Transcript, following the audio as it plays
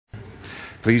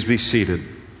Please be seated.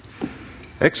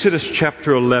 Exodus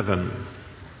chapter 11.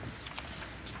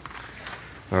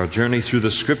 Our journey through the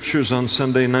Scriptures on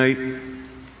Sunday night.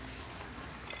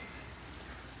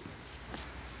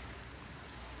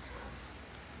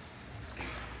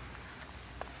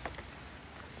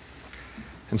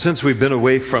 And since we've been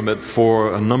away from it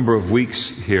for a number of weeks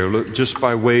here, just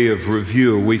by way of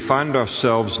review, we find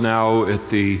ourselves now at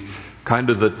the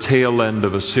kind of the tail end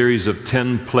of a series of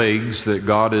 10 plagues that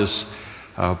God is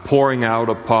pouring out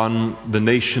upon the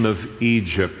nation of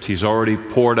Egypt. He's already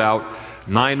poured out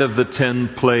 9 of the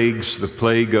 10 plagues, the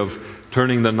plague of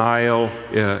turning the Nile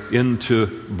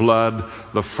into blood,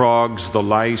 the frogs, the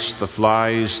lice, the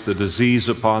flies, the disease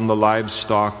upon the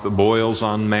livestock, the boils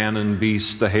on man and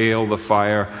beast, the hail, the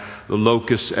fire, the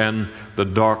locusts, and the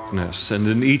darkness. And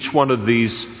in each one of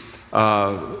these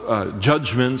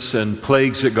judgments and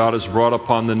plagues that God has brought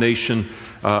upon the nation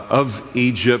of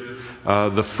Egypt,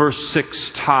 the first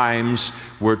 6 times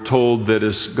we're told that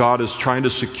as God is trying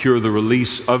to secure the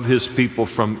release of His people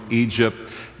from Egypt,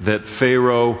 that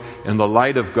Pharaoh, in the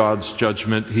light of God's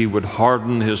judgment, he would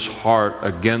harden his heart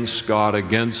against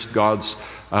God's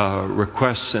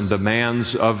requests and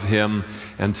demands of him,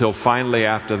 until finally,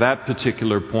 after that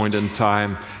particular point in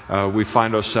time, we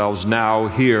find ourselves now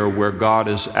here where God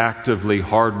is actively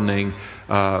hardening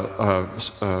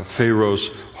Pharaoh's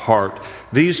heart.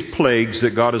 These plagues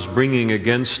that God is bringing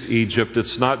against Egypt,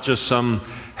 it's not just some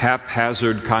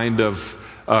haphazard kind of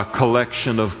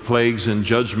collection of plagues and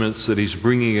judgments that He's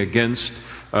bringing against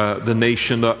the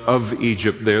nation of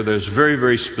Egypt there. There's very,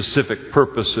 very specific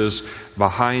purposes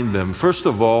behind them. First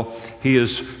of all, He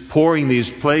is pouring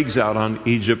these plagues out on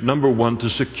Egypt, number one, to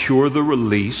secure the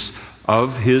release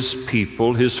of His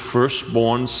people, His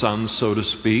firstborn sons, so to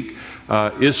speak,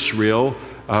 Israel,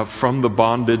 from the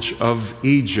bondage of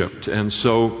Egypt. And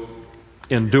so,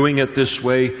 in doing it this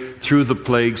way, through the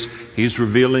plagues, He's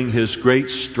revealing His great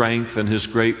strength and His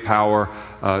great power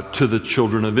to the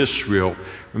children of Israel.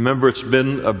 Remember, it's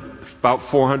been about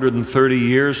 430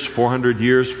 years,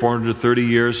 430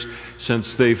 years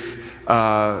since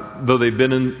though they've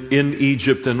been in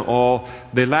Egypt and all,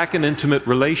 they lack an intimate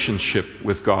relationship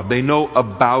with God. They know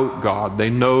about God. They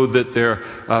know that their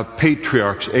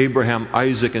patriarchs, Abraham,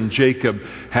 Isaac, and Jacob,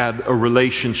 had a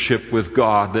relationship with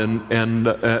God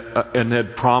and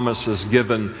had promises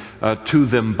given to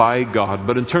them by God.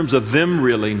 But in terms of them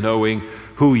really knowing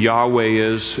who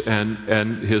Yahweh is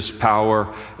and His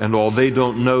power and all, they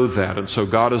don't know that. And so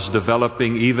God is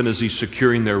developing, even as He's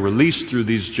securing their release through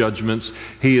these judgments,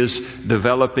 He is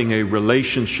developing a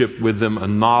relationship with them, a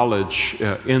knowledge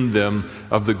in them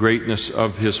of the greatness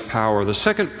of His power. The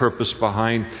second purpose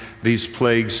behind these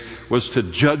plagues was to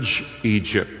judge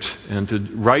Egypt and to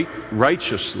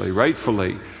rightfully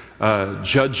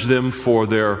judge them for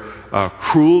their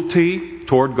cruelty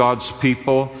toward God's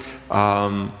people,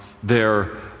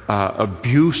 their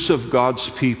abuse of God's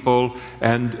people,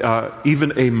 and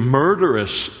even a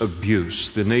murderous abuse.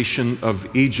 The nation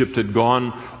of Egypt had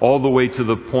gone all the way to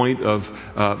the point of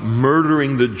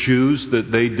murdering the Jews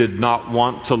that they did not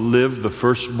want to live, the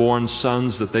firstborn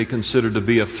sons that they considered to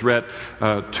be a threat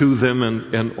to them,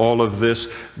 and all of this.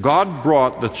 God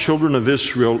brought the children of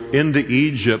Israel into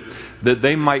Egypt that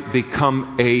they might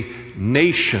become a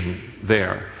nation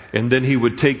there. And then He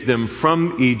would take them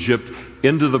from Egypt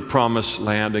into the promised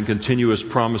land and continue His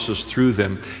promises through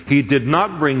them. He did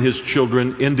not bring His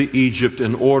children into Egypt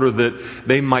in order that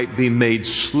they might be made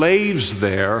slaves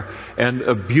there and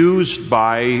abused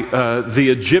by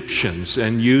the Egyptians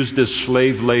and used as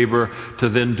slave labor to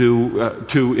then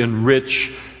to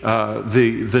enrich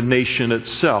the nation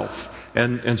itself.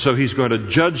 And so He's going to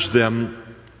judge them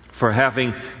for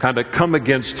having kind of come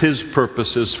against His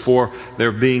purposes for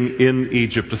their being in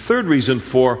Egypt. The third reason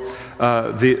for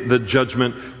the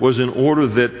judgment was in order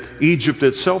that Egypt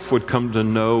itself would come to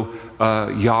know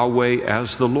Yahweh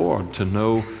as the Lord, to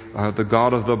know the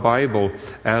God of the Bible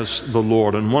as the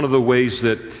Lord. And one of the ways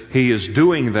that He is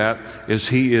doing that is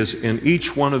He is, in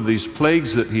each one of these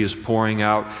plagues that He is pouring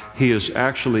out, He is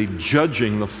actually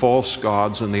judging the false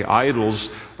gods and the idols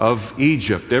of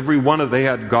Egypt. Every one they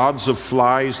had gods of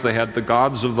flies, they had the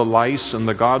gods of the lice and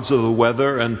the gods of the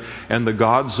weather and the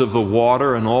gods of the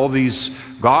water and all these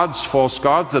gods, false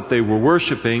gods that they were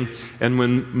worshiping. And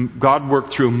when God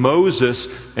worked through Moses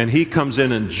and He comes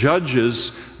in and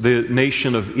judges the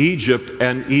nation of Egypt,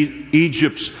 and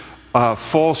Egypt's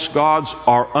false gods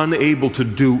are unable to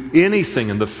do anything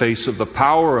in the face of the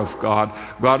power of God,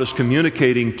 God is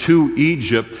communicating to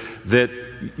Egypt that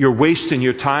you're wasting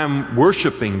your time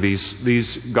worshiping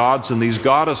these gods and these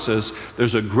goddesses.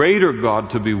 There's a greater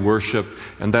God to be worshiped,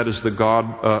 and that is the God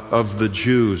of the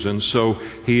Jews. And so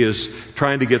he is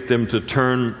trying to get them to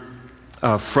turn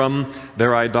from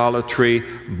their idolatry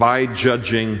by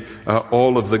judging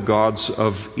all of the gods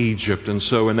of Egypt. And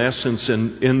so in essence,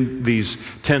 in these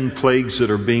 10 plagues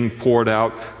that are being poured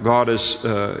out, God has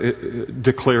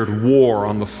declared war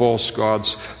on the false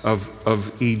gods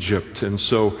of Egypt. And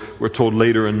so we're told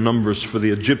later in Numbers, for the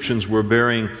Egyptians were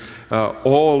bearing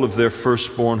all of their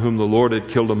firstborn whom the Lord had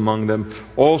killed among them.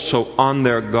 Also on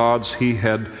their gods he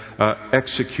had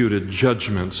executed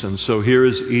judgments. And so here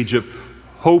is Egypt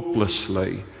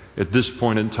hopelessly, at this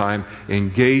point in time,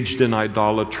 engaged in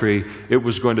idolatry. It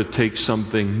was going to take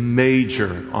something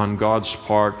major on God's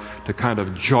part to kind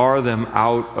of jar them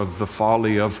out of the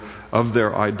folly of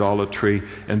their idolatry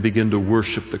and begin to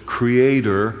worship the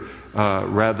Creator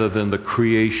rather than the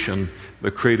creation,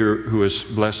 the Creator who is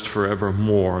blessed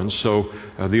forevermore. And so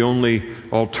the only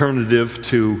alternative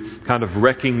to kind of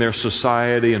wrecking their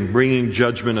society and bringing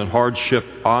judgment and hardship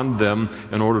on them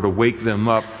in order to wake them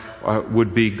up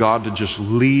would be God to just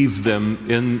leave them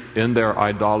in their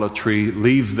idolatry,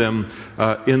 leave them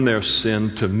in their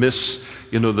sin, to miss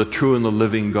the true and the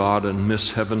living God and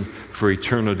miss heaven for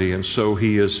eternity. And so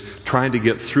he is trying to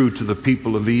get through to the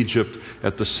people of Egypt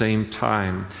at the same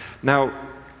time. Now,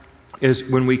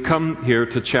 when we come here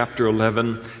to chapter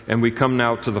 11, and we come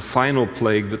now to the final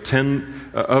plague, the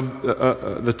 10th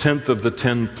of the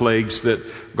 10 plagues that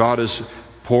God is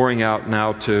pouring out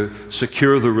now to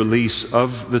secure the release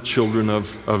of the children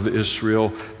of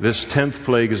Israel. This 10th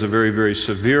plague is a very, very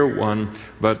severe one,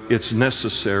 but it's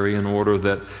necessary in order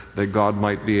that God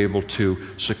might be able to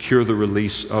secure the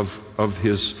release of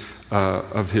his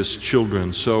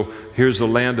children. So here's the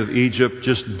land of Egypt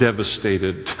just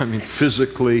devastated. I mean,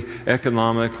 physically,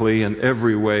 economically, in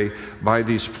every way by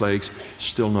these plagues.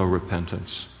 Still no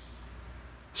repentance.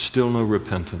 Still no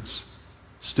repentance.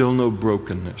 Still no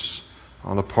brokenness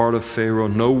on the part of Pharaoh,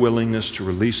 no willingness to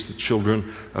release the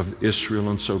children of Israel.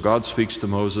 And so God speaks to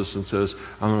Moses and says,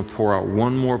 I'm going to pour out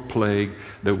one more plague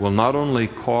that will not only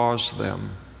cause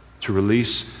them to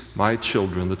release my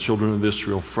children, the children of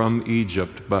Israel, from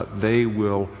Egypt, but they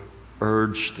will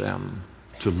urge them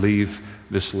to leave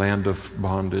this land of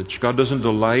bondage. God doesn't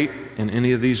delight in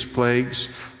any of these plagues,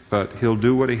 but he'll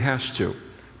do what he has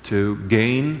to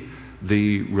gain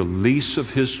the release of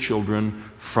his children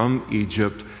from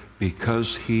Egypt,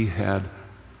 because he had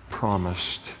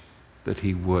promised that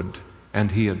he would. And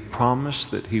he had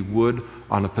promised that he would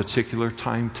on a particular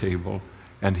timetable.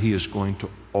 And he is going to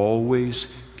always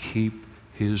keep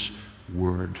his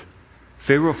word.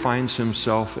 Pharaoh finds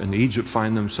himself and Egypt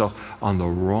find themselves on the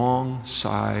wrong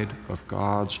side of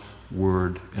God's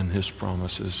word and his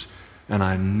promises. And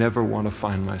I never want to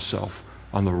find myself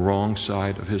on the wrong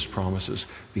side of his promises,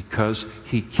 because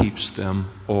he keeps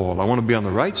them all. I want to be on the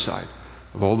right side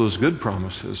of all those good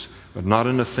promises, but not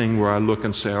in a thing where I look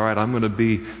and say, all right, I'm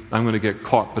going to get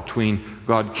caught between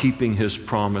God keeping his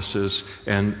promises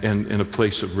and in a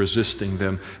place of resisting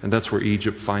them. And that's where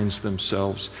Egypt finds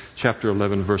themselves. Chapter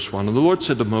 11, verse 1. And the Lord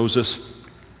said to Moses,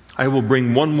 I will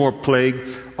bring one more plague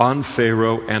on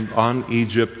Pharaoh and on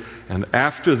Egypt, and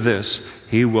after this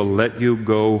he will let you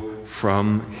go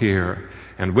from here.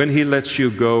 And when he lets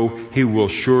you go, he will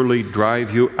surely drive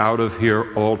you out of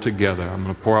here altogether. I'm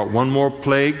going to pour out one more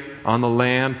plague on the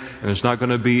land, and there's not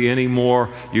going to be any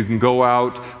more. You can go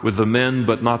out with the men,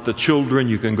 but not the children.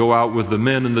 You can go out with the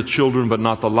men and the children, but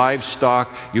not the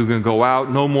livestock. You can go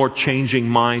out. No more changing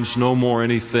minds, no more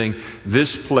anything.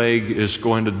 This plague is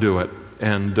going to do it.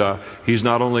 And he's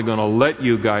not only going to let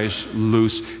you guys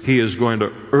loose, he is going to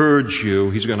urge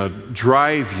you, he's going to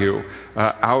drive you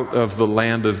out of the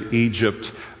land of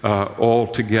Egypt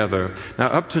altogether. Now,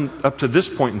 up to this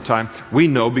point in time, we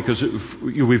know, because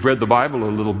we've read the Bible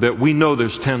a little bit, we know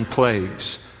there's 10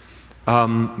 plagues.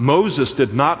 Moses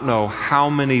did not know how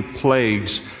many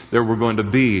plagues there were going to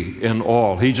be in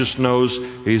all. He just knows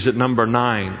he's at number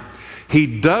 9.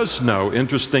 He does know,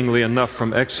 interestingly enough,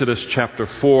 from Exodus chapter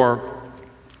 4,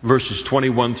 verses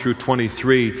 21 through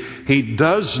 23, he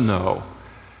does know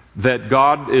that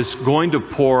God is going to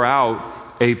pour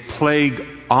out a plague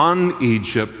on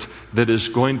Egypt that is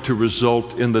going to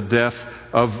result in the death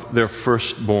of their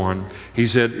firstborn. He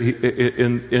said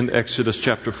in Exodus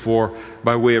chapter 4,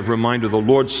 by way of reminder, the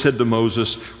Lord said to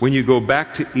Moses, when you go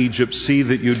back to Egypt, see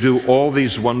that you do all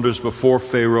these wonders before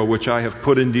Pharaoh, which I have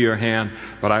put into your hand,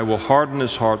 but I will harden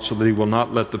his heart so that he will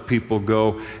not let the people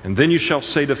go. And then you shall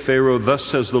say to Pharaoh, thus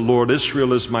says the Lord,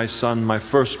 Israel is my son, my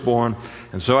firstborn.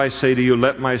 And so I say to you,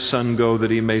 let my son go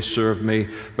that he may serve me.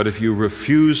 But if you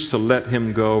refuse to let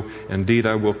him go, indeed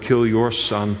I will kill your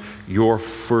son, your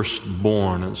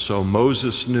firstborn. And so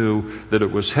Moses knew that it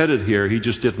was headed here. He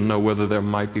just didn't know whether there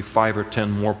might be 5 or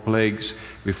 10 more plagues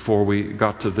before we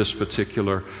got to this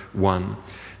particular one.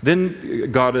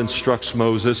 Then God instructs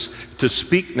Moses to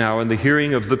speak now in the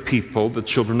hearing of the people, the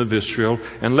children of Israel,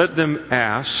 and let them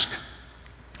ask.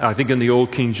 I think in the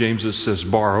old King James it says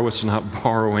borrow. It's not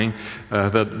borrowing.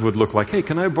 That would look like, hey,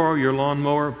 can I borrow your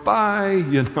lawnmower? Bye,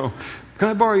 Can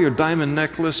I borrow your diamond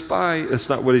necklace? Bye. That's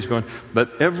not what he's going.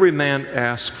 But every man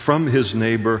ask from his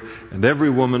neighbor, and every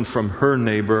woman from her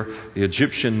neighbor, the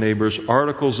Egyptian neighbors,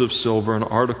 articles of silver and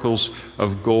articles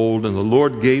of gold. And the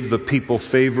Lord gave the people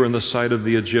favor in the sight of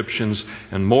the Egyptians.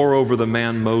 And moreover, the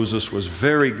man Moses was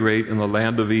very great in the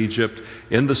land of Egypt,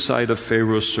 in the sight of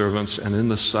Pharaoh's servants, and in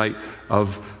the sight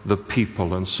of the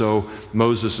people. And so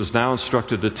Moses is now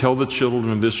instructed to tell the children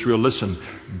of Israel, listen,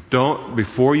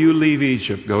 before you leave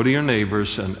Egypt, go to your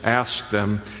neighbors and ask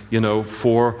them,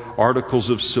 for articles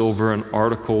of silver and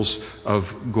articles of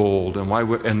gold.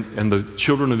 And the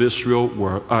children of Israel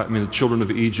the children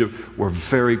of Egypt were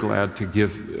very glad to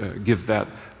give that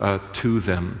to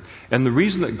them. And the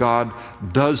reason that God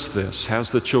does this, has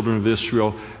the children of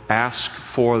Israel ask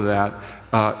for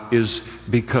that, is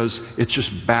because it's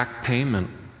just back payment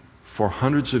for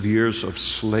hundreds of years of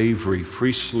slavery,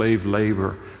 free slave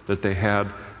labor that they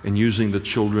had in using the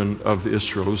children of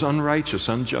Israel. It was unrighteous,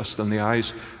 unjust in the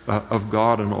eyes of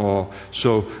God and all.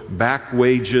 So back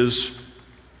wages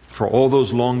for all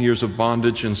those long years of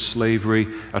bondage and slavery,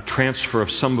 a transfer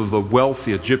of some of the wealth.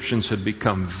 The Egyptians had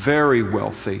become very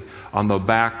wealthy on the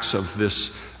backs of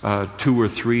this 2 or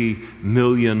 3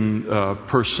 million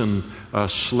person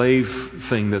slave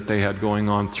thing that they had going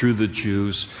on through the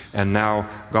Jews. And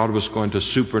now God was going to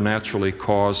supernaturally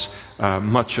cause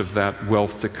much of that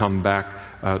wealth to come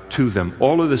back to them.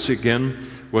 All of this,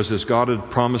 again, was as God had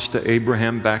promised to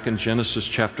Abraham back in Genesis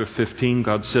chapter 15.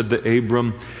 God said to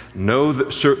Abram, know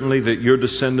that certainly that your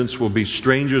descendants will be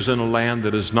strangers in a land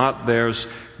that is not theirs,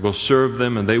 will serve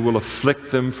them, and they will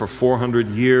afflict them for 400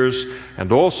 years.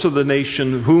 And also the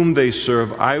nation whom they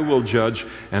serve I will judge,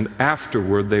 and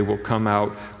afterward they will come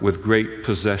out with great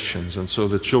possessions. And so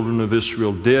the children of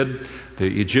Israel did.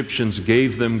 The Egyptians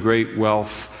gave them great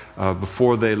wealth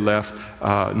before they left.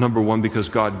 Number one, because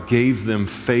God gave them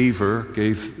favor,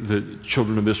 gave the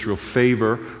children of Israel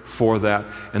favor for that.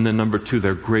 And then number two,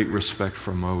 their great respect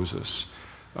for Moses.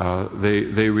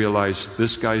 They realized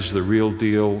this guy's the real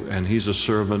deal, and he's a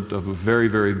servant of a very,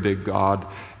 very big God.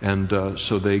 And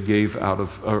so they gave out of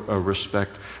a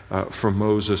respect for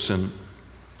Moses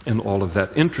and all of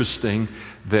that. Interesting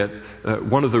that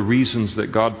one of the reasons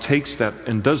that God takes that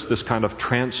and does this kind of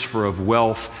transfer of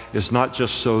wealth is not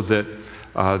just so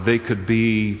that they could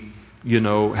be,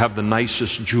 have the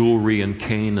nicest jewelry in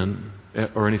Canaan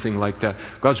or anything like that.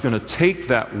 God's going to take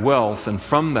that wealth, and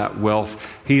from that wealth,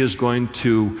 He is going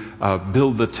to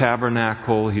build the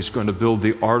tabernacle. He's going to build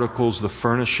the articles, the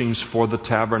furnishings for the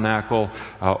tabernacle,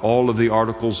 all of the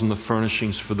articles and the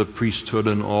furnishings for the priesthood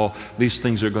and all. These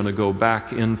things are going to go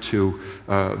back into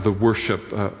the worship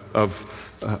of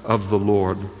the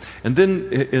Lord. And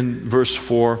then in verse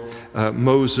 4,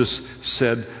 Moses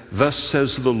said, thus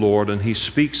says the Lord, and he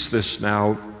speaks this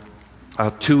now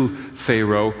to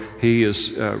Pharaoh. He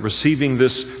is receiving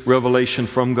this revelation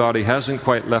from God. He hasn't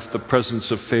quite left the presence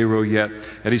of Pharaoh yet.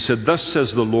 And he said, thus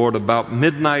says the Lord, about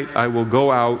midnight I will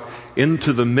go out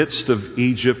into the midst of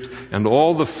Egypt, and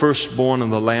all the firstborn in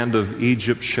the land of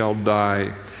Egypt shall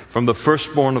die. From the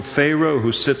firstborn of Pharaoh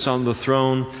who sits on the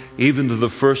throne, even to the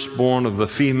firstborn of the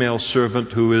female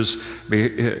servant who is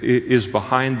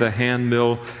behind the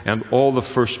handmill, and all the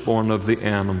firstborn of the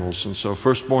animals. And so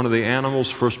firstborn of the animals,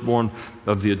 firstborn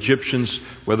of the Egyptians,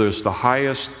 whether it's the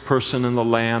highest person in the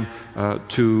land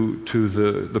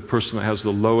to the person that has the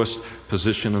lowest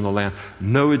position in the land.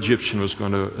 No Egyptian was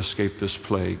going to escape this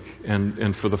plague.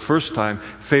 And for the first time,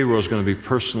 Pharaoh is going to be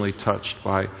personally touched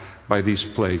by these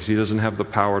plagues. He doesn't have the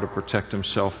power to protect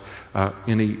himself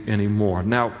anymore.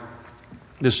 Now,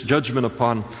 this judgment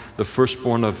upon the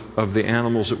firstborn of the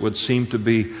animals, it would seem to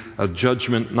be a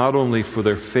judgment not only for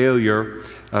their failure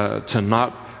to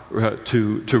not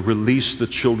to release the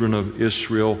children of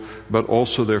Israel, but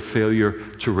also their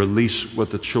failure to release what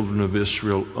the children of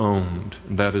Israel owned,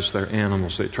 and that is their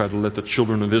animals. They tried to let the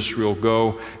children of Israel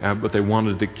go, but they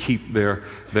wanted to keep their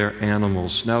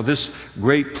animals. Now, this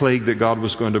great plague that God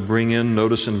was going to bring in,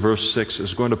 notice in verse 6,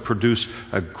 is going to produce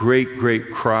a great,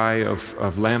 great cry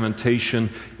of lamentation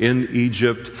in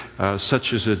Egypt,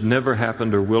 such as had never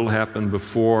happened or will happen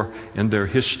before in their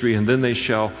history. And then there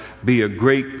shall be a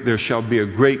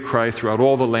great cry throughout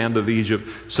all the land of Egypt,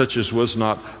 such as was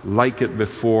not like it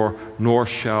before, nor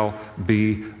shall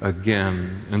be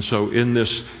again. And so in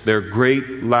this, their great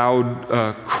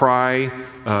loud cry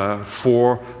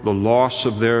for the loss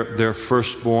of their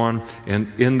firstborn,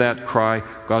 and in that cry,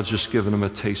 God's just given them a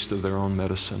taste of their own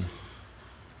medicine.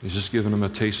 He's just given them a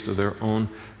taste of their own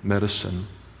medicine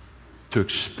to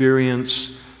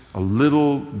experience a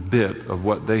little bit of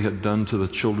what they had done to the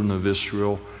children of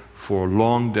Israel for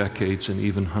long decades and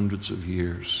even hundreds of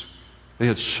years. They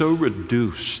had so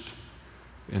reduced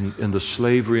in the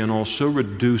slavery and all, so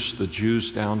reduced the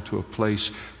Jews down to a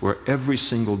place where every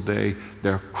single day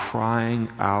they're crying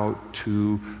out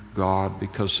to God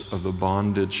because of the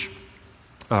bondage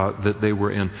that they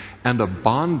were in. And a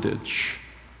bondage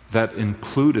that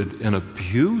included an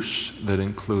abuse, that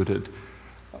included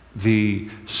the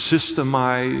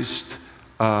systemized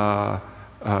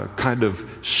kind of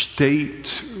state-run,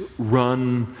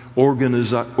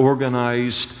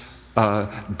 organized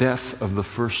death of the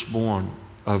firstborn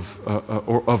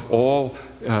of all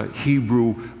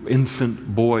Hebrew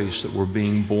infant boys that were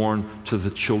being born to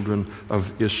the children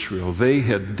of Israel. They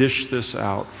had dished this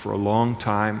out for a long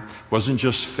time. It wasn't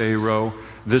just Pharaoh.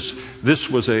 This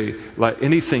was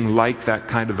anything like that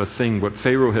kind of a thing. What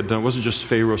Pharaoh had done, it wasn't just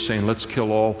Pharaoh saying, let's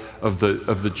kill all of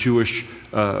the Jewish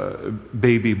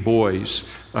baby boys.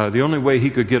 The only way he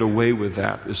could get away with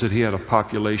that is that he had a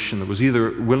population that was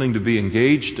either willing to be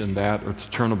engaged in that or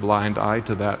to turn a blind eye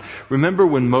to that. Remember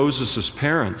when Moses'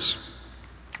 parents,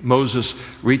 Moses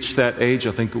reached that age,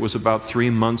 I think it was about 3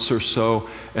 months or so,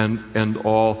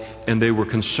 and they were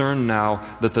concerned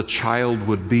now that the child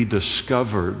would be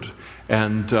discovered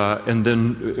and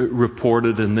then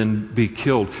reported and then be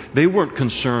killed. They weren't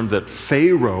concerned that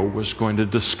Pharaoh was going to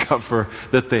discover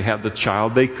that they had the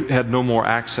child. They had no more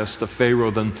access to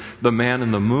Pharaoh than the man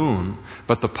in the moon.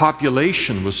 But the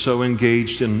population was so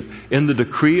engaged in the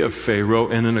decree of Pharaoh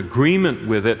and in agreement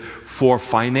with it for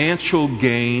financial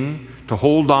gain, to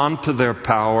hold on to their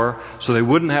power so they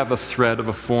wouldn't have a threat of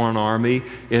a foreign army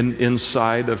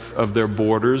inside of their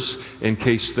borders in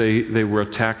case they were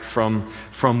attacked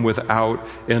from without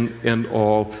and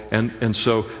all. And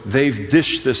so they've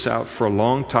dished this out for a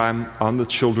long time on the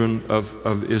children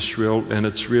of Israel, and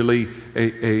it's really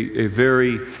a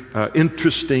very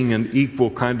interesting and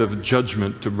equal kind of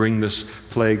judgment to bring this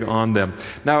plague on them.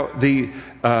 Now,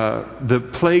 the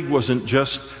plague wasn't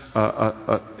just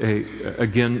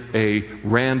again a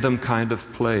random kind of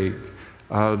plague.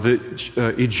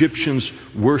 The Egyptians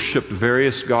worshipped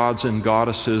various gods and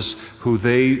goddesses who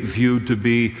they viewed to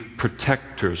be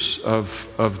protectors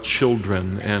of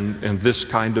children, and this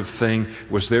kind of thing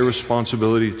was their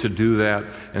responsibility to do that.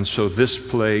 And so this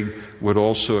plague would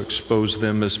also expose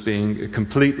them as being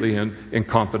completely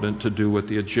incompetent to do what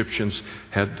the Egyptians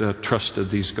had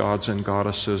trusted these gods and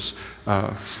goddesses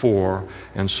for.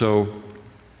 And so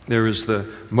there is the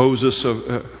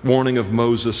warning of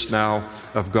Moses now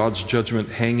of God's judgment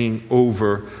hanging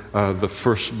over the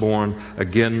firstborn.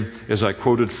 Again, as I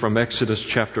quoted from Exodus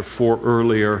chapter 4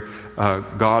 earlier,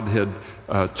 God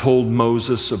had told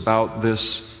Moses about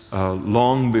this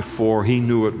long before he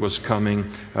knew it was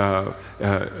coming.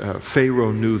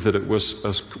 Pharaoh knew that it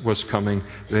was coming.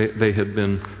 They had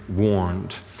been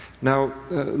warned. Now,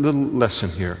 a little lesson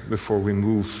here before we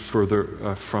move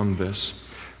further from this.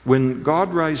 When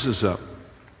God rises up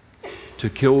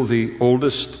to kill the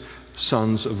oldest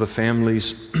sons of the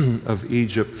families of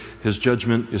Egypt, his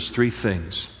judgment is 3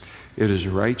 things. It is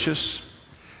righteous,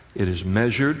 it is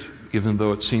measured, even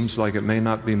though it seems like it may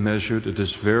not be measured. It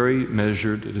is very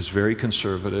measured, it is very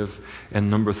conservative. And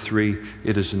number 3,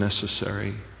 it is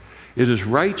necessary. It is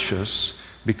righteous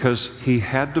because he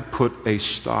had to put a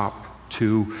stop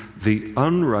to the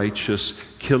unrighteous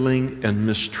killing and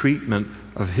mistreatment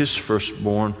of his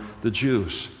firstborn, the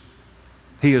Jews.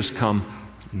 He has come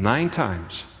 9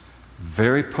 times,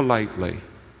 very politely,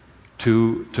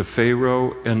 to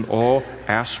Pharaoh and all,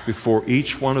 asked before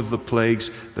each one of the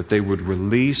plagues that they would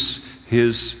release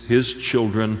his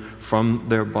children from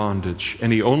their bondage.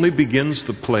 And he only begins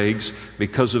the plagues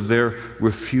because of their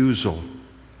refusal.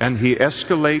 And he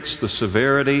escalates the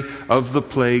severity of the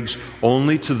plagues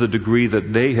only to the degree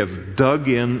that they have dug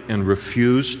in and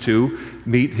refused to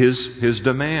meet his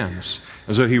demands.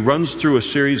 And so he runs through a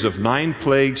series of 9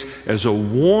 plagues as a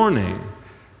warning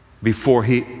before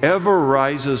he ever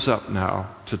rises up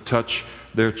now to touch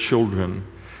their children.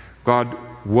 God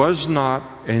was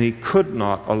not and he could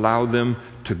not allow them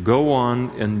to go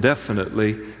on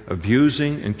indefinitely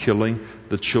abusing and killing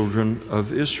the children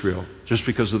of Israel, just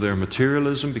because of their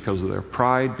materialism, because of their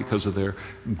pride, because of their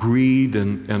greed,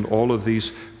 and all of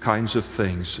these kinds of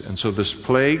things. And so this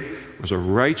plague was a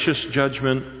righteous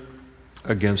judgment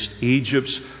against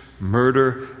Egypt's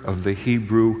murder of the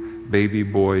Hebrew baby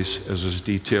boys, as is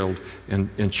detailed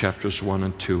in chapters 1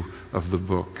 and 2 of the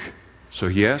book. So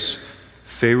yes,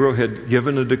 Pharaoh had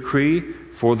given a decree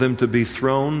for them to be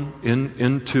thrown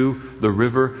into the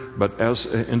river, but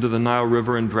into the Nile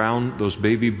River and drown those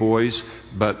baby boys.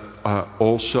 But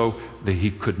also that he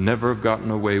could never have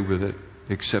gotten away with it,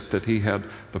 except that he had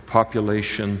the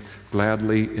population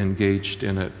gladly engaged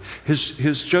in it.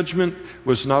 His judgment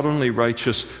was not only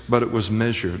righteous, but it was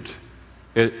measured.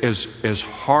 As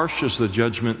harsh as the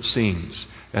judgment seems,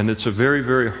 and it's a very,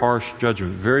 very harsh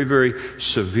judgment, very, very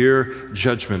severe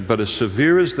judgment. But as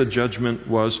severe as the judgment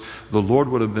was, the Lord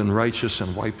would have been righteous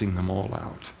in wiping them all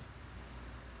out.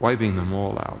 Wiping them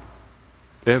all out.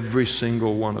 Every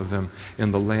single one of them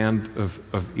in the land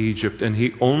of Egypt. And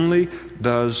he only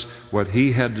does what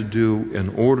he had to do in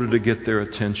order to get their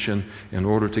attention, in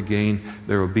order to gain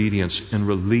their obedience, in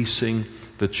releasing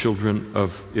the children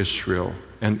of Israel.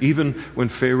 And even when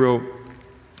Pharaoh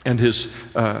and his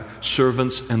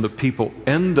servants and the people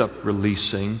end up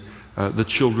releasing the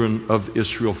children of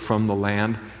Israel from the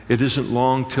land, it isn't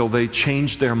long till they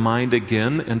change their mind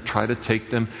again and try to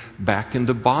take them back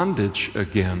into bondage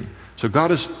again. So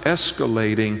God is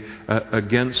escalating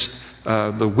against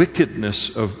the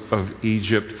wickedness of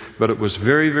Egypt, but it was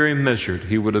very, very measured.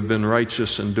 He would have been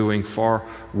righteous in doing far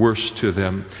worse to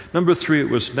them. Number 3, it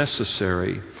was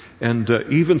necessary. And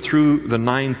even through the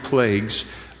 9 plagues,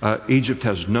 Egypt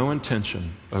has no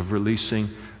intention of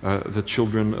releasing the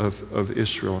children of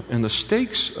Israel. And the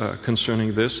stakes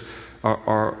concerning this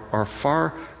are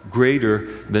far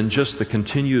greater than just the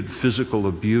continued physical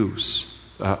abuse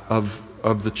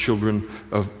of the children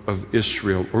of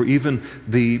Israel, or even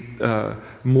the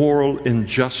moral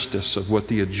injustice of what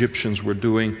the Egyptians were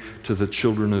doing to the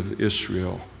children of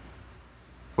Israel.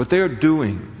 What they are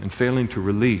doing in failing to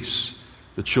release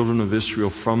the children of Israel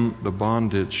from the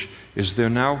bondage is they're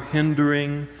now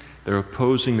hindering, they're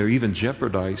opposing, they're even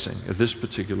jeopardizing, at this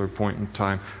particular point in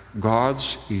time,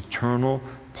 God's eternal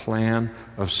plan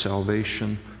of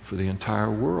salvation for the entire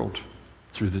world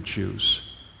through the Jews.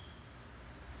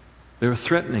 They're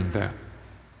threatening that.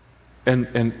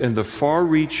 And the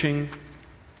far-reaching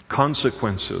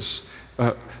consequences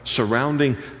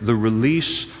surrounding the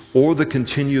release or the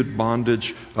continued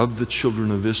bondage of the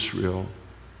children of Israel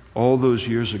all those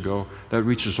years ago, that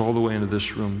reaches all the way into this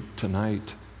room tonight.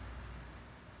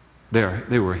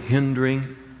 They were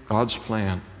hindering God's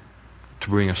plan to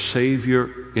bring a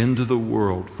Savior into the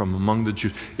world from among the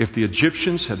Jews. If the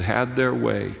Egyptians had had their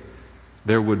way,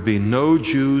 there would be no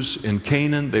Jews in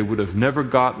Canaan. They would have never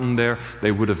gotten there.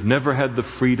 They would have never had the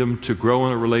freedom to grow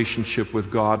in a relationship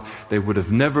with God. They would have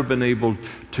never been able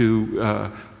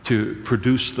to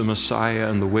produce the Messiah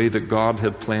in the way that God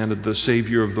had planned, the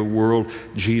Savior of the world,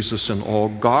 Jesus and all.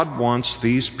 God wants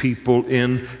these people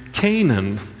in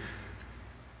Canaan.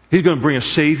 He's going to bring a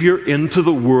Savior into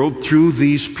the world through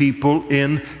these people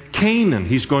in Canaan.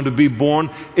 He's going to be born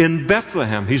in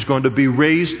Bethlehem. He's going to be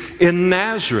raised in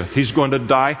Nazareth. He's going to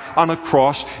die on a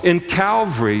cross in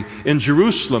Calvary in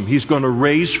Jerusalem. He's going to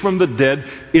raise from the dead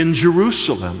in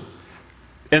Jerusalem.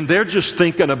 And they're just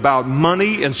thinking about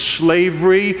money and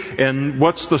slavery and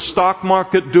what's the stock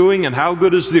market doing and how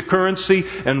good is the currency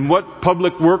and what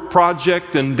public work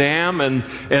project and dam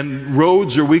and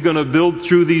roads are we going to build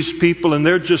through these people. And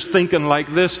they're just thinking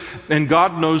like this. And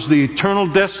God knows the eternal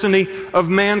destiny of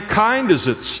mankind is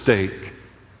at stake.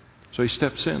 So He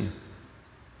steps in.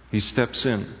 He steps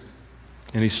in.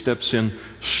 And He steps in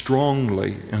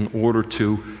strongly in order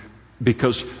to,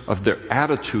 because of their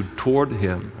attitude toward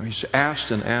Him. He's asked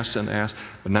and asked and asked,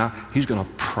 but now He's going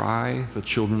to pry the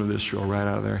children of Israel right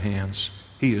out of their hands.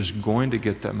 He is going to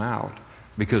get them out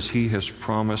because He has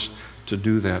promised to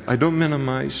do that. I don't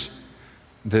minimize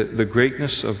the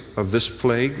greatness of this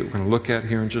plague that we're going to look at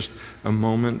here in just a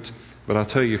moment. But I'll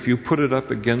tell you, if you put it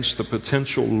up against the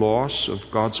potential loss of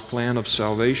God's plan of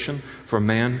salvation for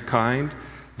mankind,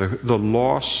 the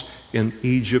loss in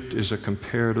Egypt is a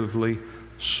comparatively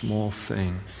small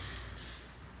thing.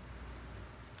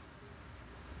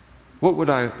 What would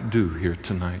I do here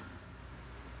tonight?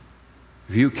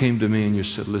 If you came to me and you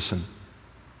said, listen,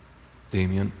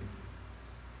 Damien,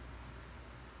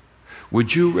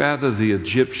 would you rather the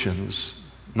Egyptians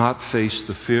not face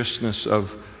the fierceness of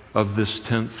this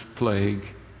 10th plague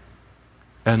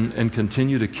and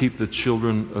continue to keep the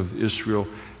children of Israel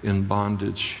in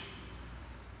bondage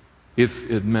if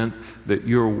it meant that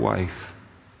your wife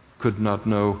could not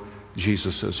know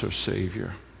Jesus as her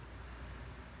Savior?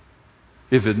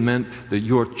 If it meant that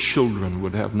your children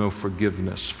would have no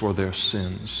forgiveness for their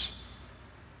sins,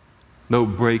 no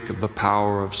break of the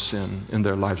power of sin in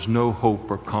their lives, no hope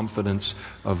or confidence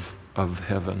of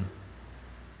heaven?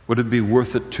 Would it be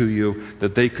worth it to you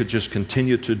that they could just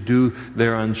continue to do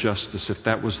their injustice if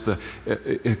that was the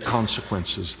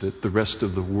consequences that the rest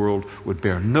of the world would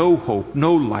bear? No hope,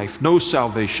 no life, no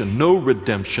salvation, no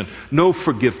redemption, no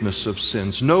forgiveness of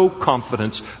sins, no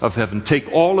confidence of heaven. Take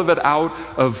all of it out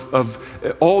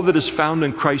of all that is found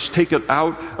in Christ. Take it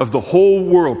out of the whole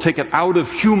world. Take it out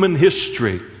of human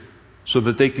history so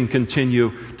that they can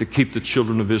continue to keep the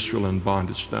children of Israel in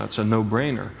bondage. Now, it's a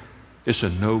no-brainer. It's a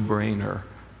no-brainer.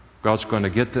 God's going to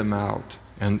get them out,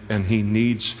 and He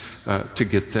needs to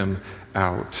get them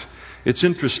out. It's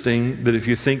interesting that if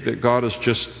you think that God is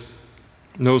just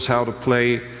knows how to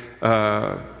play,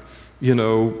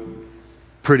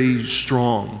 pretty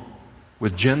strong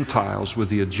with Gentiles, with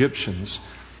the Egyptians,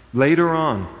 later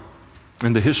on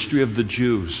in the history of the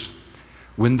Jews,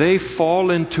 when they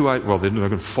fall into, they're not going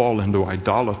to fall into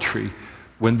idolatry.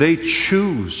 When they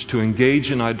choose to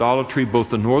engage in idolatry, both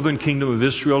the northern kingdom of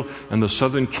Israel and the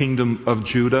southern kingdom of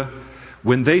Judah,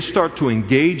 when they start to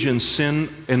engage in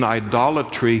sin in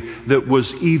idolatry that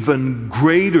was even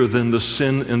greater than the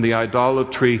sin in the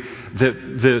idolatry that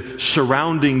the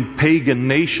surrounding pagan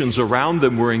nations around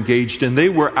them were engaged in, they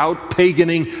were out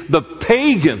paganising the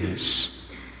pagans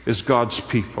as God's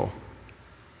people.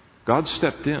 God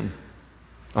stepped in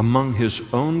among His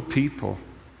own people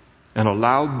and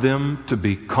allowed them to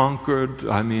be conquered,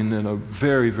 in a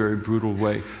very, very brutal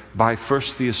way, by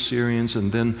first the Assyrians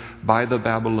and then by the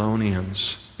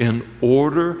Babylonians, in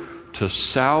order to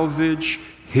salvage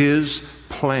His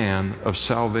plan of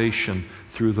salvation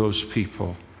through those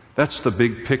people. That's the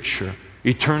big picture.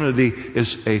 Eternity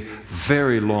is a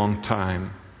very long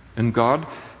time. And God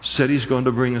said He's going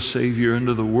to bring a Savior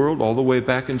into the world all the way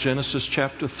back in Genesis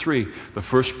chapter 3. The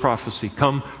first prophecy,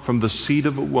 come from the seed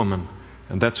of a woman.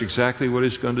 And that's exactly what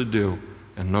He's going to do.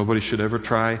 And nobody should ever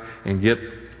try and get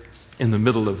in the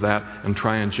middle of that and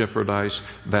try and jeopardize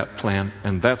that plan.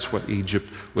 And that's what Egypt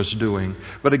was doing.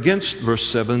 But against, verse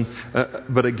 7,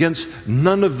 but against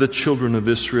none of the children of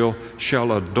Israel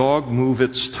shall a dog move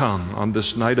its tongue on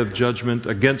this night of judgment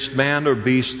against man or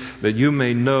beast, that you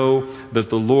may know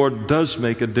that the Lord does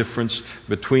make a difference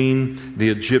between the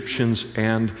Egyptians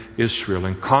and Israel.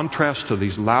 In contrast to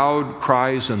these loud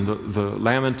cries and the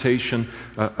lamentation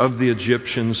of the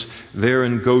Egyptians there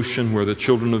in Goshen, where the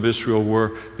children of Israel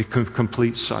were,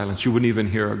 complete silence. You wouldn't even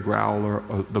hear a growl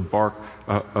or the bark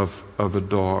of a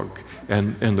dog.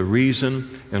 And the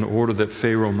reason, in order that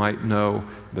Pharaoh might know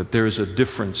that there is a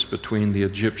difference between the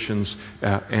Egyptians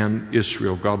and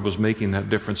Israel. God was making that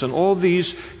difference. And all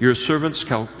these your servants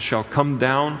shall come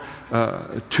down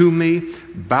to me,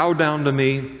 bow down to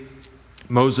me.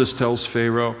 Moses tells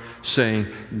Pharaoh, saying,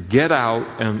 get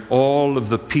out and all of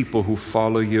the people who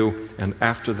follow you, and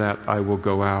after that I will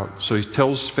go out. So he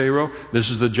tells Pharaoh, this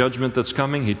is the judgment that's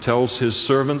coming. He tells his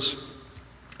servants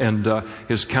and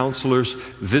his counselors,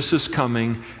 this is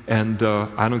coming, and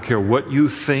I don't care what you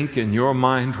think in your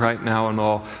mind right now and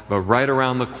all, but right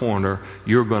around the corner,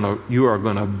 you are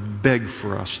going to beg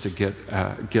for us to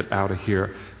get out of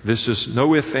here. This is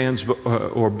no ifs, ands,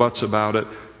 or buts about it.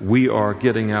 We are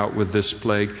getting out with this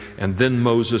plague. And then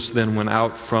Moses then went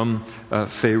out from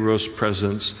Pharaoh's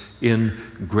presence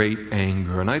in great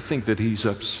anger. And I think that he's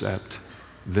upset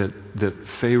that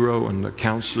Pharaoh and the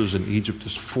counselors in Egypt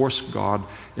has forced God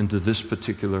into this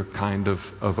particular kind of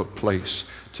a place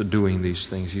to doing these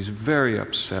things. He's very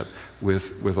upset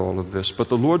with all of this. But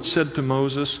the Lord said to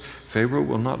Moses, Pharaoh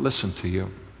will not listen to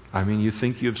you. You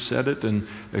think you've said it, and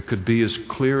it could be as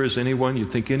clear as anyone.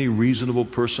 You think any reasonable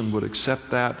person would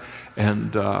accept that.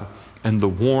 And the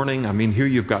warning, here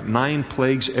you've got 9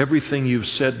 plagues. Everything you've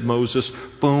said, Moses,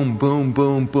 boom, boom,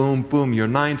 boom, boom, boom. You're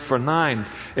 9 for 9.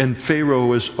 And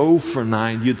Pharaoh is 0 for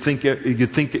 9. You'd think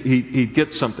he'd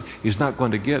get something. He's not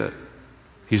going to get it.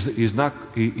 He is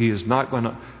not going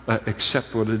to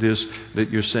accept what it is that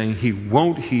you're saying. He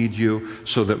won't heed you,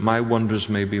 so that my wonders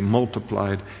may be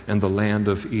multiplied in the land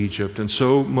of Egypt. And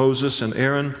so Moses and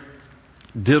Aaron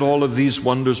did all of these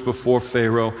wonders before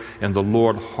Pharaoh, and the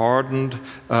Lord hardened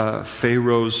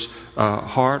Pharaoh's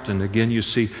heart. And again, you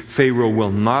see, Pharaoh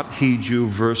will not heed you,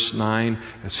 verse 9.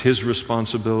 It's his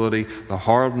responsibility. The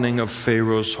hardening of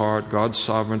Pharaoh's heart, God's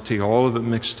sovereignty, all of it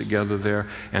mixed together there.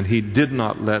 And he did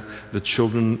not let the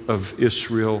children of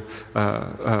Israel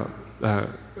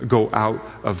go out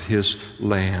of his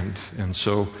land. And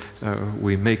so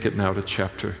we make it now to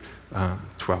chapter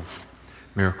 12.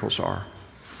 Miracles are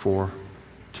for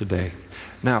today.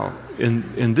 Now,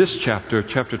 in this chapter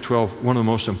 12, one of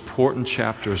the most important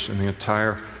chapters in the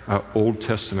entire Old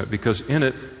Testament, because in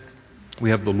it we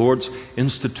have the Lord's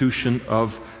institution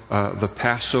of the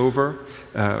Passover,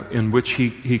 in which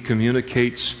he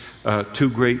communicates two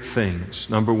great things.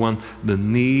 Number one, the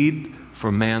need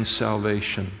for man's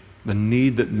salvation, the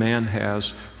need that man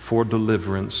has for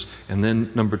deliverance. And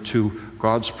then number two,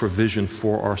 God's provision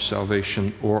for our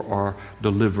salvation or our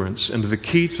deliverance. And the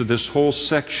key to this whole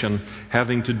section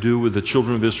having to do with the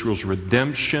children of Israel's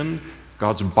redemption,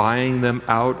 God's buying them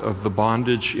out of the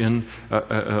bondage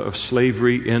of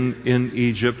slavery in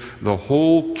Egypt. The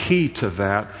whole key to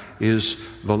that is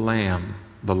the Lamb.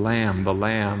 The Lamb, a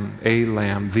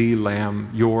lamb, the Lamb,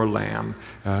 your Lamb,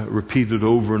 repeated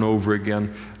over and over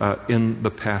again in the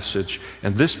passage.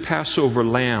 And this Passover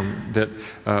lamb that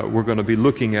we're going to be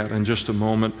looking at in just a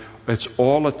moment, it's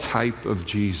all a type of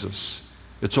Jesus.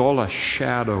 It's all a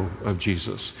shadow of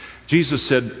Jesus. Jesus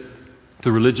said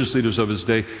to religious leaders of his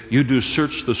day, "You do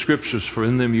search the Scriptures, for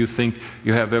in them you think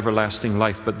you have everlasting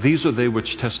life. But these are they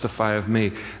which testify of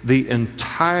me." The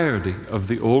entirety of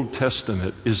the Old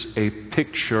Testament is a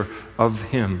picture of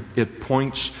him. It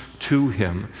points to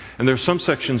him. And there are some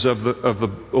sections of the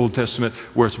Old Testament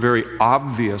where it's very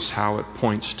obvious how it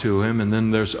points to him, and then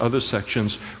there's other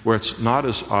sections where it's not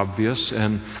as obvious,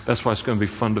 and that's why it's going to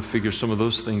be fun to figure some of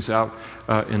those things out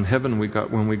in heaven.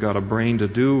 When we got a brain to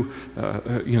do,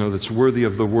 that's worthy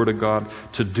of the Word of God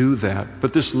to do that.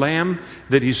 But this lamb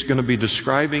that he's going to be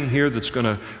describing here, that's going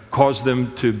to cause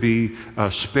them to be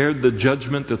spared the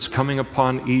judgment that's coming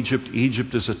upon Egypt.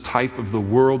 Egypt is a type of the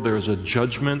world. There is a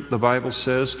judgment, the Bible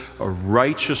says, a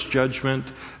righteous judgment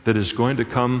that is going to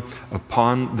come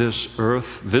upon this earth.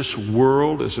 This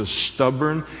world is as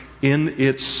stubborn in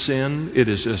its sin. It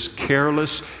is as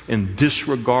careless and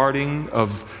disregarding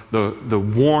of the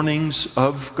warnings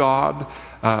of God,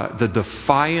 the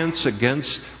defiance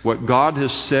against what God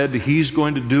has said He's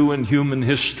going to do in human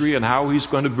history and how He's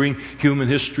going to bring human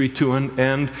history to an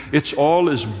end. It's all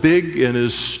as big and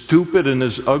as stupid and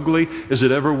as ugly as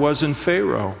it ever was in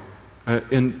Pharaoh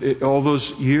all those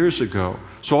years ago.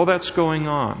 So all that's going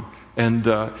on.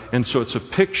 And so it's a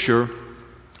picture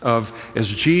of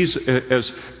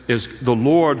as the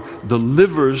Lord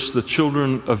delivers the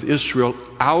children of Israel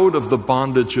out of the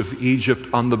bondage of Egypt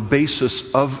on the basis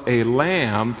of a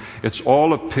lamb, it's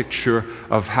all a picture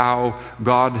of how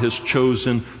God has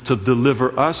chosen to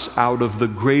deliver us out of the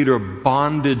greater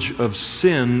bondage of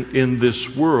sin in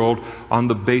this world on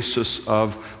the basis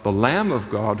of the Lamb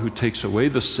of God who takes away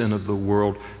the sin of the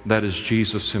world, that is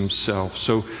Jesus Himself.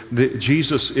 So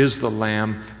Jesus is the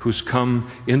Lamb who's come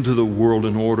into the world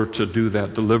in order to do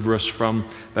that, deliver us from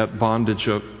that bondage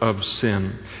of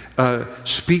sin.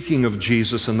 Speaking of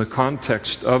Jesus in the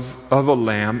context of a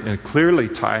lamb, and clearly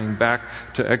tying back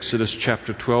to Exodus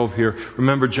chapter 12 here,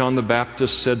 remember John the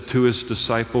Baptist said to his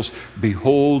disciples,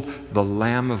 "Behold the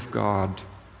Lamb of God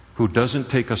who doesn't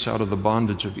take us out of the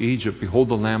bondage of Egypt. Behold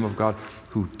the Lamb of God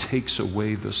who takes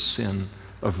away the sin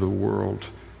of the world."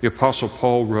 The Apostle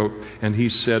Paul wrote, and he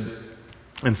said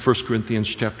in 1 Corinthians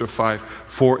chapter 5,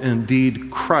 "For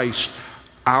indeed Christ,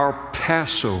 our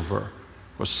Passover,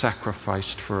 was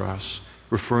sacrificed for us,"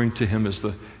 referring to Him as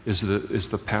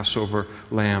the Passover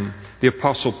lamb. The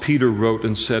Apostle Peter wrote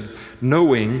and said,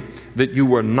 "Knowing that you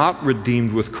were not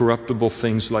redeemed with corruptible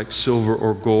things like silver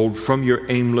or gold from your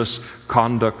aimless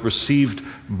conduct received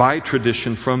by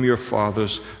tradition from your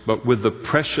fathers, but with the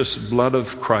precious blood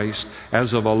of Christ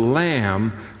as of a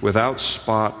lamb without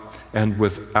spot and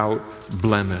without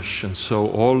blemish." And so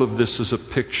all of this is a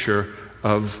picture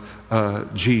of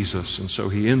Jesus. And so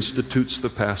He institutes the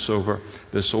Passover,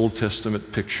 this Old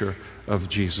Testament picture of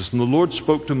Jesus. And the Lord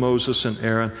spoke to Moses and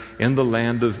Aaron in the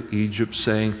land of Egypt,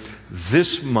 saying,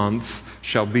 "This month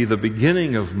shall be the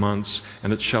beginning of months,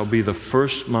 and it shall be the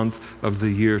first month of the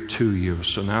year to you."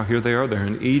 So now here they are, they're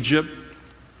in Egypt,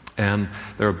 and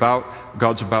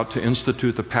God's about to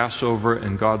institute the Passover,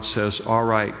 and God says, "All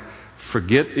right,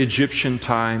 forget Egyptian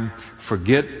time,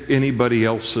 forget anybody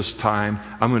else's time.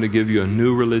 I'm going to give you a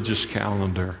new religious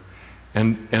calendar.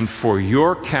 And for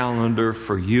your calendar,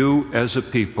 for you as a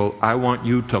people, I want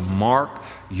you to mark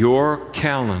your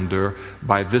calendar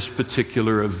by this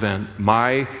particular event,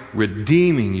 my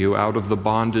redeeming you out of the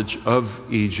bondage of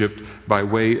Egypt by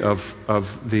way of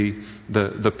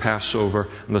the Passover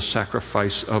and the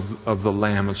sacrifice of the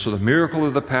lamb. And so the miracle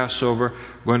of the Passover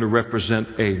going to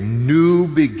represent a new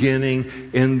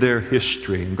beginning in their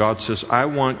history. And God says, I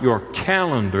want your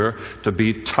calendar to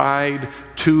be tied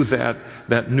to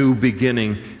that new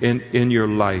beginning in your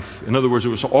life. In other words, it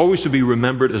was always to be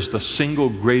remembered as the single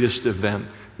greatest event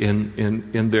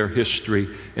in their history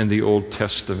in the Old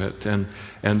Testament.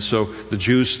 And so the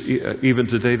Jews, even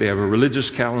today, they have a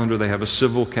religious calendar, they have a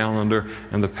civil calendar,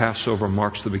 and the Passover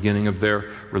marks the beginning of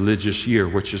their religious year,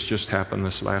 which has just happened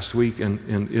this last week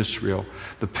in Israel.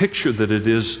 The picture that it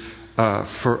is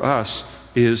for us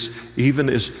is even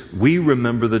as we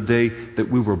remember the day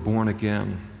that we were born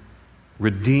again,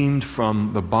 redeemed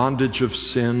from the bondage of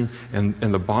sin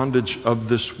and the bondage of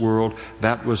this world.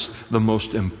 That was the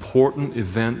most important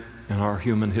event in our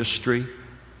human history,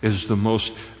 is the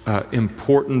most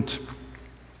important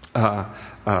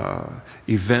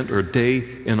event or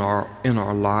day in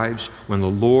our lives, when the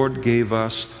Lord gave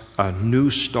us a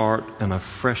new start and a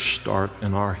fresh start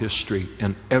in our history,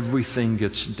 and everything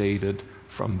gets dated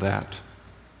from that.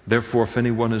 Therefore, if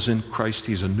anyone is in Christ,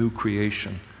 he's a new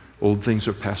creation. Old things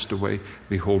are passed away.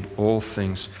 Behold, all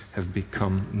things have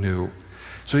become new.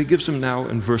 So he gives them now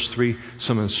in verse 3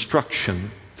 some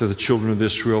instruction to the children of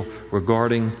Israel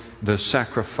regarding the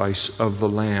sacrifice of the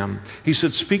lamb. He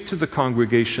said, speak to the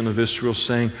congregation of Israel,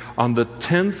 saying, on the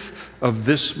 10th of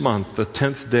this month, the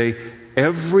 10th day,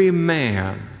 every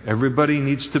man, everybody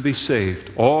needs to be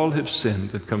saved. All have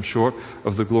sinned and come short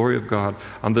of the glory of God.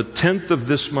 On the 10th of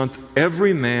this month,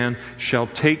 every man shall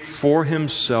take for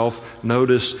himself,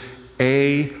 notice,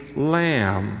 a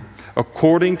lamb,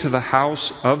 according to the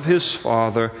house of his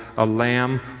father, a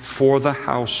lamb for the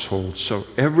household. So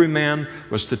every man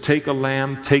was to take a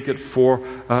lamb, take it for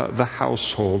the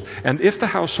household. And if the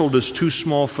household is too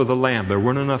small for the lamb, there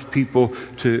weren't enough people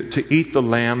to eat the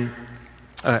lamb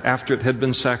after it had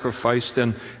been sacrificed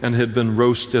and had been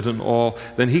roasted and all,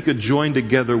 then he could join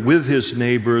together with his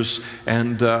neighbors,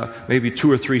 and maybe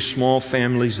 2 or 3 small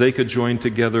families, they could join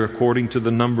together according to the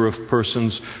number of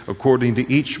persons, according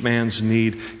to each man's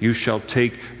need. You shall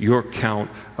take your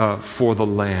count for the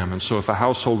lamb. And so if a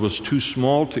household was too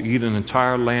small to eat an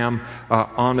entire lamb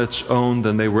on its own,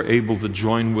 then they were able to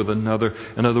join with another.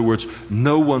 In other words,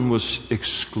 no one was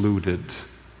excluded.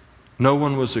 No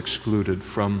one was excluded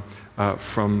from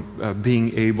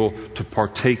being able to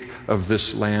partake of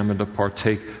this lamb and to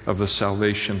partake of the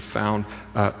salvation found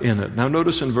in it. Now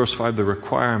notice in verse 5 the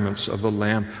requirements of the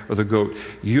lamb or the goat.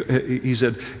 He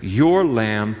said, your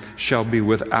lamb shall be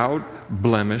without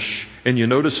blemish. And you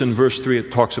notice in verse 3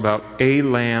 it talks about a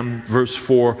lamb. Verse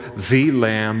 4, the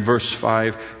lamb. Verse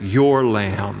 5, your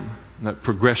lamb. That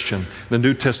progression. The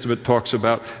New Testament talks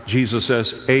about Jesus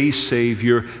as a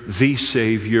Savior, the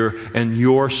Savior, and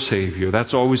your Savior.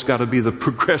 That's always got to be the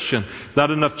progression. It's not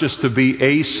enough just to be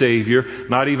a Savior,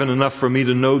 not even enough for me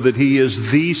to know that He is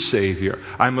the Savior.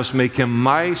 I must make Him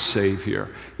my Savior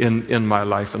in my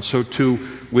life. And so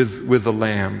too with the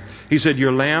Lamb. He said,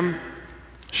 your Lamb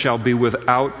shall be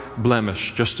without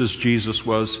blemish, just as Jesus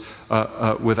was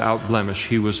without blemish.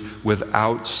 He was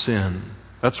without sin.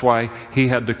 That's why He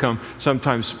had to come.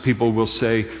 Sometimes people will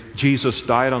say, Jesus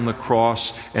died on the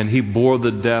cross and He bore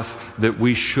the death that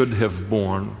we should have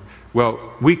borne.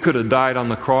 Well, we could have died on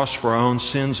the cross for our own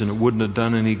sins and it wouldn't have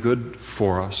done any good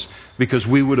for us, because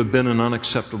we would have been an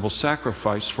unacceptable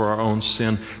sacrifice for our own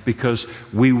sin, because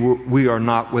we are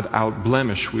not without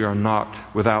blemish. We are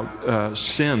not without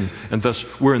sin. And thus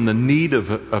we're in the need of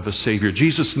a Savior.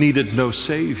 Jesus needed no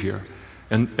Savior.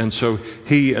 And so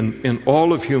He, in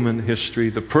all of human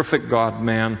history, the perfect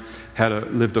God-man,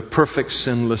 lived a perfect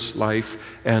sinless life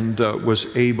and was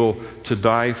able to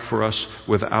die for us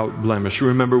without blemish. You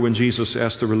remember when Jesus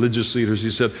asked the religious leaders,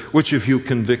 He said, which of you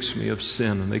convicts me of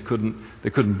sin? And they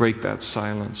couldn't break that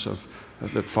silence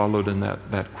that followed in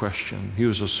that question. He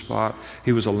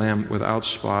was a lamb without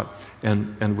spot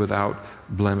and without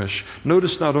blemish.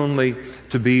 Notice not only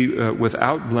to be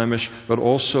without blemish, but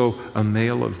also a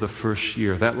male of the first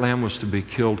year. That lamb was to be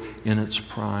killed in its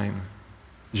prime.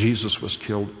 Jesus was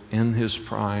killed in His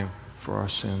prime for our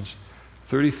sins.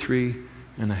 33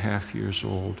 and a half years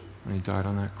old when He died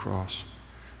on that cross.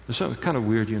 It's kind of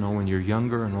weird, when you're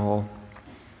younger and all.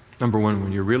 Number one,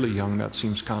 when you're really young, that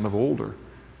seems kind of older.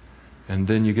 And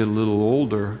then you get a little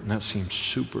older, and that seems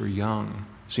super young.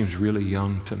 Seems really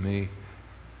young to me.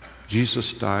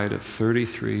 Jesus died at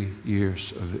 33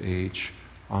 years of age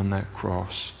on that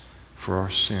cross for our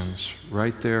sins.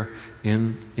 Right there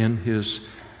in His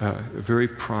very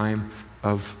prime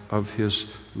of his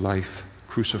life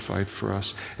crucified for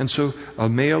us. And so a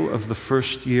male of the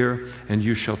first year, and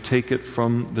you shall take it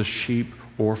from the sheep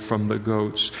or from the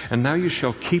goats. And now you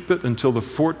shall keep it until the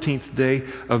 14th day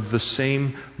of the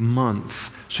same month.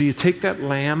 So you take that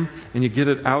lamb and you get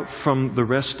it out from the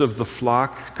rest of the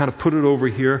flock, kind of put it over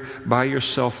here by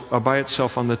itself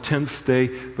on the 10th day,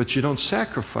 but you don't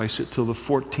sacrifice it till the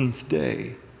 14th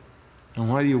day. And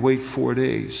why do you wait 4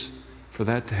 days for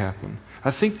that to happen?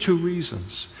 I think 2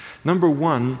 reasons. Number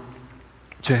one,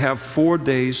 to have 4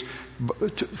 days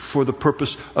for the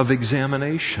purpose of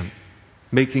examination.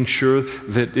 Making sure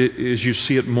that as you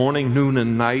see it morning, noon,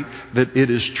 and night, that it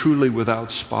is truly without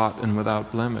spot and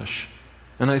without blemish.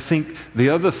 And I think the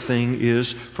other thing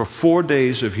is for 4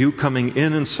 days of you coming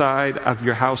in inside of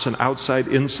your house and outside,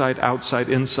 inside, outside,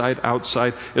 inside,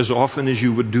 outside, as often as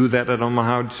you would do that. I don't know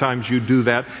how many times you do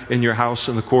that in your house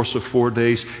in the course of 4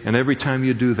 days. And every time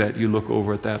you do that, you look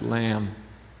over at that lamb.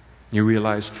 You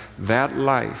realize that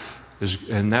life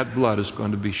and that blood is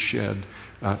going to be shed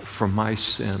for my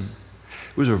sin.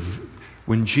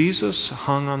 When Jesus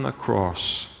hung on the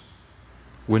cross,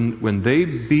 when they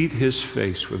beat his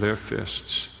face with their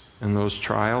fists in those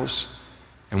trials,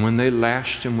 and when they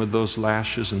lashed him with those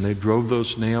lashes and they drove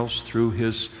those nails through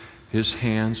his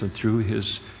hands and through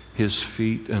his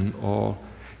feet and all,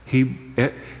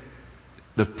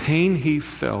 the pain he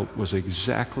felt was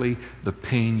exactly the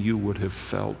pain you would have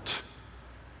felt.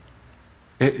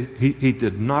 He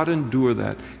did not endure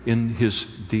that in his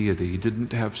deity. He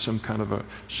didn't have some kind of a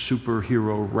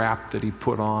superhero wrap that he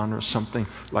put on or something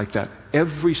like that.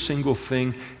 Every single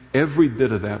thing, every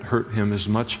bit of that hurt him as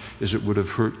much as it would have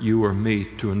hurt you or me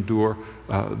to endure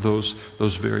those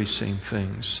very same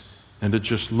things. And to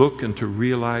just look and to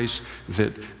realize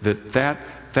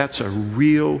that's a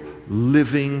real,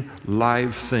 living,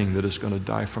 live thing that is going to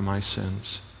die for my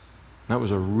sins. That was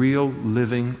a real,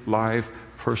 living, live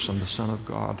person, the Son of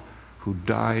God, who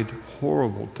died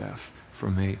horrible death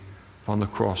for me on the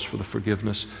cross for the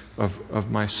forgiveness of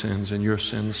my sins and your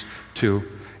sins too.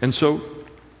 And so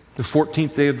the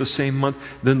 14th day of the same month,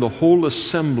 then the whole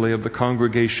assembly of the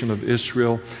congregation of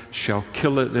Israel shall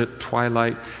kill it at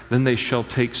twilight. Then they shall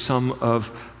take some of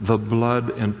the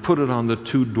blood and put it on the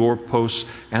 2 doorposts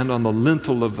and on the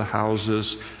lintel of the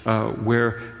houses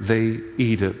where they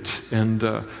eat it.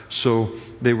 And so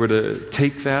they were to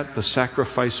take that, the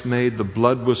sacrifice made, the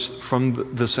blood was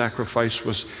from the sacrifice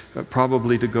was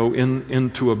probably to go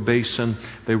into a basin.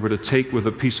 They were to take with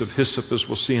a piece of hyssop, as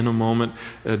we'll see in a moment,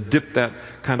 dip that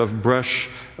kind of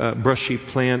brushy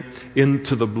plant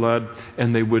into the blood,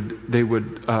 and they would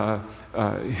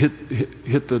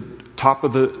hit the top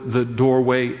of the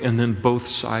doorway and then both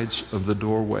sides of the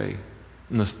doorway,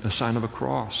 and the sign of a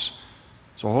cross.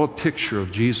 It's all a picture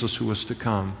of Jesus who was to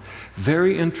come.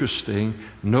 Very interesting,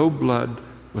 no blood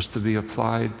was to be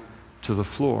applied to the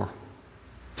floor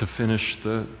to finish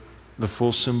the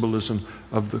full symbolism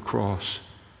of the cross,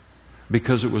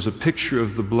 because it was a picture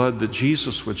of the blood that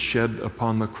Jesus would shed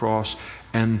upon the cross,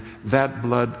 and that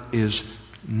blood is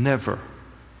never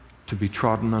to be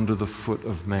trodden under the foot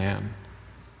of man.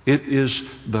 It is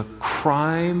the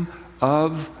crime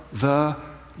of the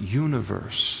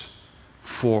universe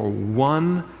for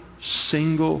one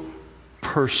single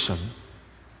person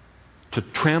to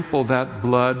trample that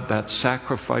blood, that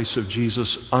sacrifice of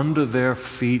Jesus, under their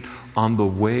feet on the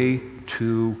way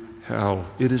to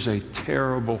hell. It is a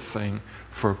terrible thing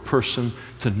for a person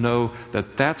to know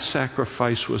that that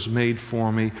sacrifice was made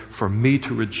for me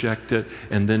to reject it,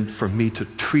 and then for me to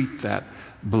treat that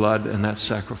blood and that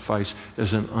sacrifice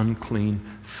as an unclean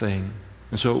thing.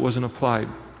 And so it wasn't applied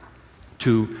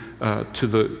to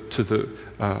the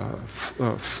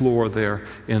floor there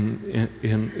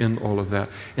in all of that.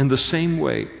 In the same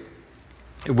way,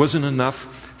 it wasn't enough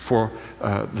for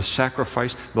the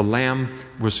sacrifice. The lamb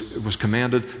was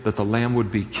commanded that the lamb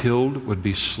would be killed, would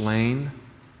be slain.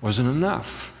 Wasn't enough.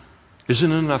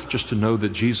 Isn't it enough just to know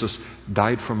that Jesus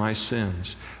died for my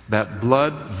sins? That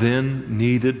blood then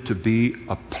needed to be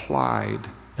applied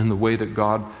in the way that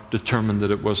God determined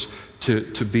that it was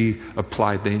to be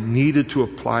applied. They needed to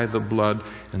apply the blood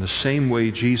in the same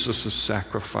way Jesus'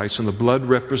 sacrifice. And the blood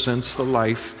represents the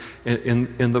life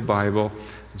in the Bible.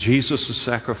 Jesus'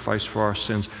 sacrifice for our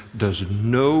sins does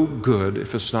no good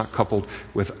if it's not coupled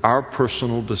with our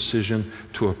personal decision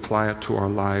to apply it to our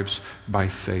lives by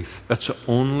faith. That's the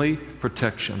only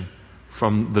protection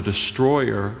from the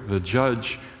destroyer, the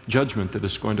judgment that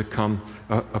is going to come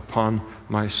upon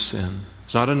my sin.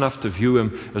 It's not enough to view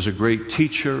him as a great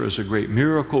teacher, as a great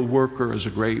miracle worker, as a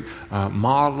great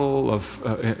model of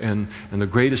and the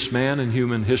greatest man in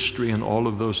human history and all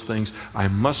of those things. I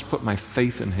must put my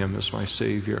faith in him as my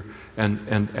Savior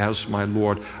and as my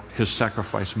Lord. His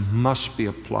sacrifice must be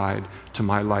applied to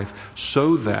my life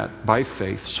so that, by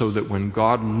faith, so that when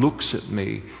God looks at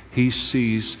me, He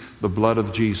sees the blood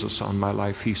of Jesus on my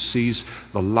life. He sees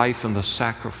the life and the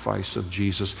sacrifice of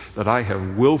Jesus, that I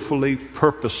have willfully,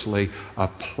 purposely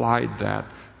applied that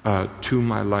to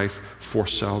my life for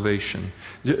salvation.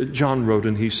 John wrote,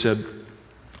 and he said,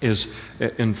 is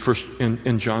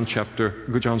in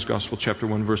John's Gospel, chapter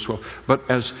 1, verse 12. But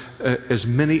as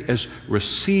many as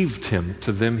received Him,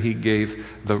 to them He gave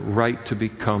the right to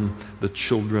become the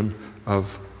children of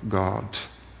God.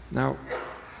 Now,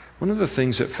 one of the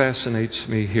things that fascinates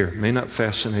me here, may not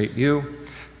fascinate you,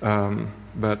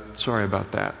 but sorry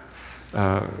about that.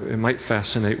 It might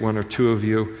fascinate one or two of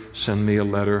you. Send me a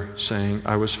letter saying,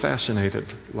 I was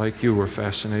fascinated, like you were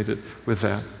fascinated with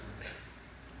that.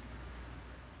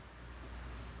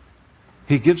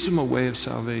 He gives them a way of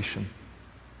salvation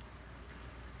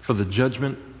for the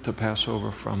judgment to pass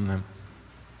over from them.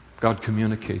 God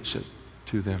communicates it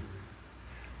to them.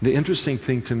 The interesting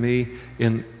thing to me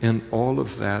in all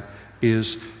of that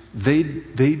is they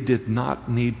did not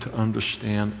need to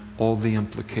understand all the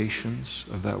implications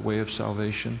of that way of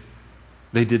salvation.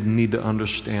 They didn't need to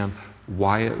understand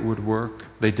why it would work.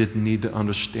 They didn't need to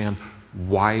understand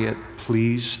why it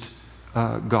pleased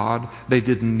God. They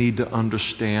didn't need to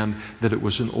understand that it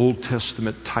was an Old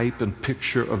Testament type and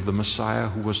picture of the Messiah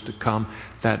who was to come.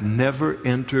 That never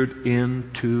entered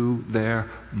into their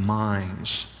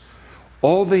minds.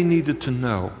 All they needed to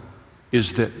know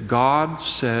is that God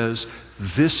says,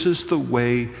 this is the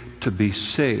way to be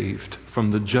saved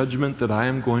from the judgment that I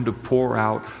am going to pour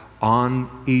out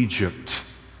on Egypt.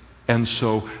 And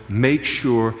so make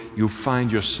sure you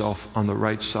find yourself on the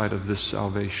right side of this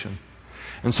salvation.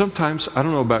 And sometimes, I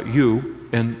don't know about you,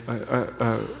 and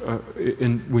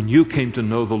when you came to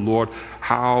know the Lord,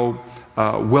 how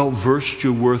well-versed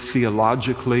you were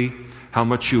theologically, how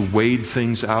much you weighed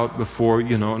things out before,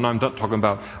 and I'm not talking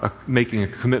about making a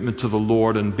commitment to the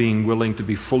Lord and being willing to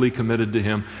be fully committed to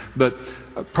Him, but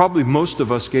probably most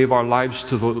of us gave our lives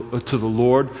to the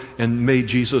Lord and made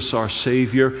Jesus our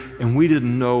Savior, and we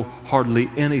didn't know hardly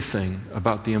anything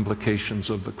about the implications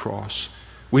of the cross.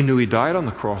 We knew He died on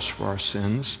the cross for our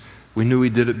sins. We knew He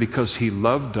did it because He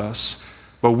loved us.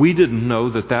 But we didn't know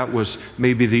that that was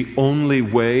maybe the only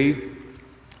way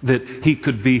that He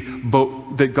could be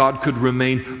that God could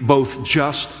remain both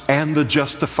just and the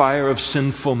justifier of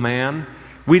sinful man.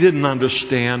 We didn't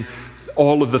understand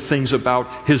all of the things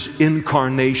about His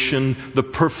incarnation, the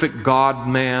perfect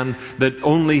God-man, that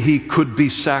only He could be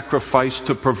sacrificed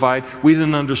to provide. We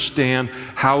didn't understand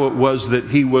how it was that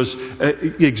He was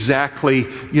exactly,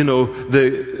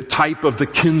 the type of the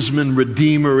kinsman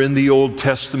redeemer in the Old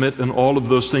Testament and all of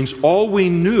those things. All we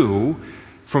knew,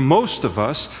 for most of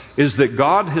us, is that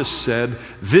God has said,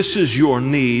 this is your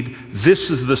need, this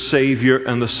is the Savior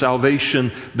and the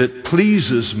salvation that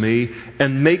pleases me,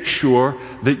 and make sure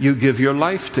that you give your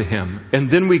life to Him. And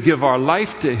then we give our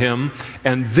life to Him,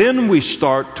 and then we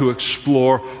start to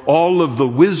explore all of the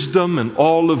wisdom and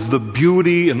all of the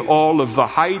beauty and all of the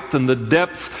height and the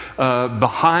depth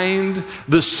behind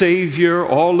the Savior,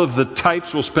 all of the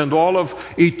types. We'll spend all of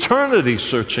eternity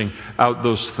searching out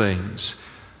those things.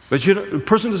 But a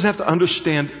person doesn't have to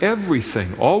understand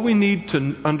everything. All we need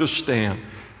to understand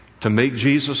to make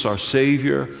Jesus our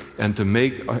Savior and to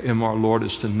make Him our Lord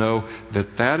is to know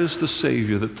that that is the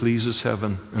Savior that pleases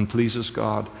heaven and pleases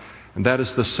God. And that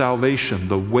is the salvation,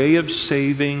 the way of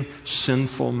saving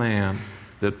sinful man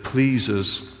that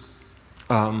pleases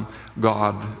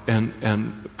God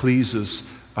and pleases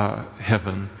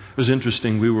heaven. It was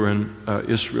interesting. We were in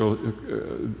Israel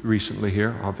recently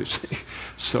here, obviously.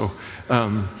 So,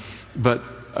 but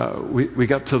we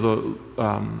got to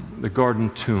the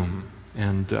Garden Tomb,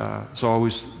 and it's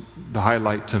always the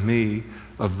highlight to me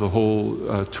of the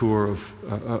whole tour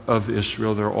of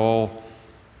Israel. They're all,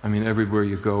 everywhere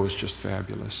you go is just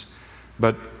fabulous.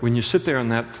 But when you sit there in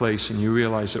that place and you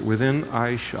realize that within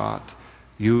eyeshot,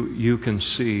 you can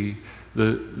see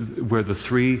where the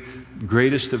three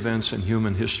greatest events in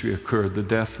human history occurred: the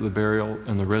death, the burial,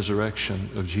 and the resurrection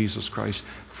of Jesus Christ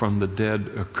from the dead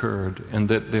occurred. And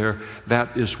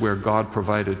that is where God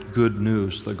provided good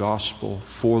news, the gospel,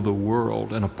 for the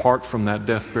world. And apart from that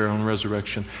death, burial, and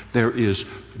resurrection, there is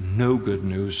no good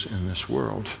news in this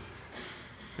world.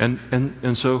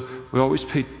 And so we always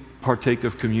partake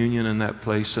of communion in that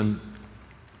place. And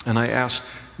I asked,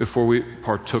 before we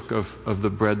partook of the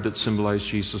bread that symbolized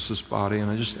Jesus' body, and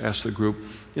I just asked the group,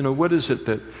 what is it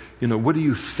that, what do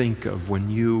you think of when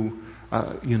you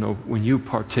when you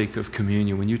partake of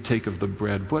communion, when you take of the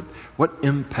bread, what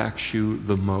impacts you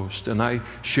the most? And I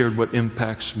shared what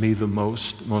impacts me the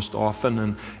most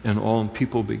often, and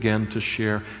people began to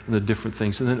share the different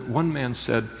things. And then one man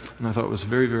said, and I thought it was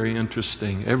very, very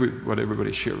interesting. What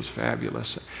everybody shared was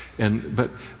fabulous.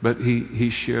 But he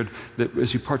shared that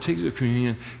as he partakes of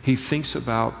communion, he thinks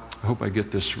about, I hope I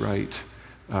get this right,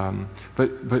 but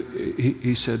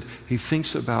he said he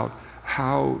thinks about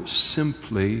how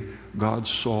simply God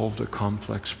solved a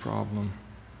complex problem,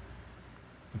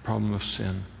 the problem of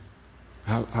sin.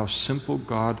 How simple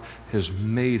God has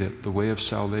made it, the way of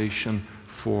salvation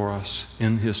for us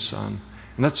in His Son.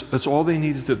 And that's all they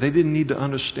needed to do. They didn't need to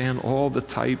understand all the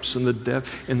types and the depth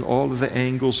and all of the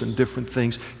angles and different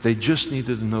things. They just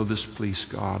needed to know this pleased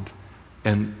God,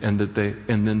 and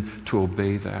then to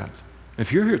obey that.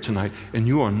 If you're here tonight and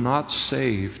you are not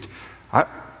saved,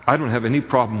 I don't have any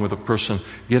problem with a person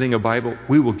getting a Bible.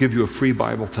 We will give you a free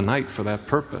Bible tonight for that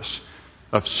purpose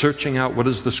of searching out what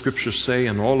does the Scripture say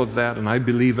and all of that. And I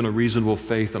believe in a reasonable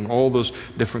faith and all those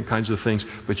different kinds of things.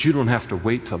 But you don't have to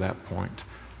wait till that point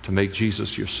to make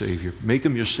Jesus your Savior. Make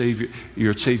Him your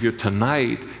Savior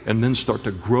tonight, and then start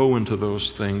to grow into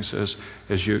those things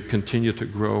as you continue to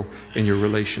grow in your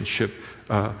relationship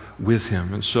with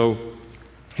Him. And so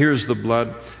here's the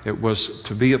blood. It was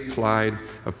to be applied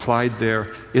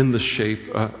there in the shape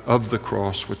of the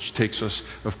cross, which takes us,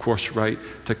 of course, right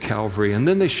to Calvary. And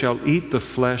then they shall eat the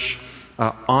flesh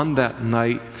on that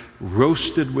night,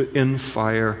 roasted in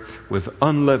fire with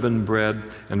unleavened bread,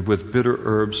 and with bitter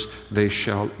herbs they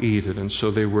shall eat it. And so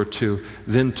they were to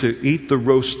eat the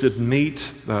roasted meat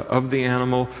of the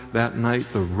animal that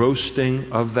night. The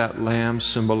roasting of that lamb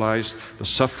symbolized the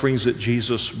sufferings that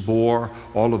Jesus bore,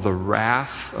 all of the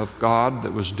wrath of God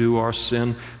that was due our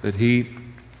sin, that He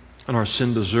and our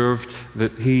sin deserved,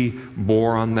 that He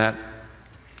bore on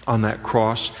that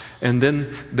cross. And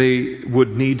then they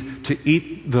would need to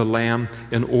eat the lamb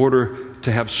in order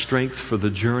to have strength for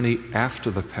the journey after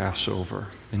the Passover.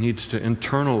 They need to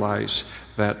internalize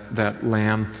that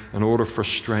lamb in order for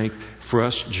strength. For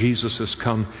us, Jesus has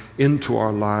come into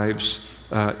our lives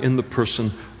in the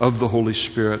person of the Holy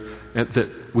Spirit,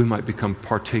 that we might become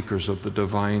partakers of the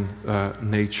divine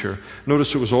nature.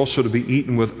 Notice it was also to be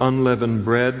eaten with unleavened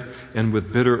bread and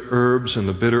with bitter herbs, and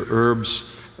the bitter herbs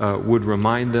would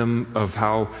remind them of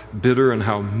how bitter and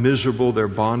how miserable their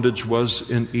bondage was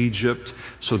in Egypt,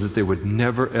 so that they would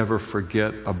never ever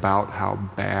forget about how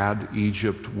bad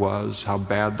Egypt was, how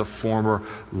bad the former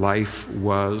life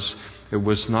was. It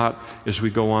was not, as we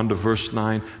go on to verse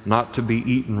 9, not to be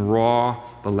eaten raw.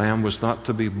 The lamb was not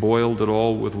to be boiled at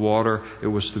all with water. It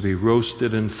was to be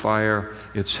roasted in fire,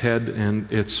 its head and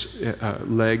its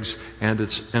legs and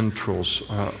its entrails,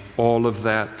 all of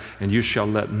that. And you shall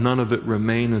let none of it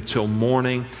remain until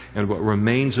morning, and what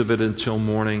remains of it until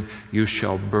morning you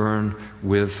shall burn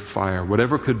with fire.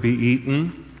 Whatever could be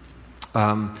eaten,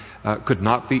 could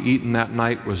not be eaten that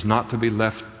night, was not to be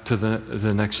left to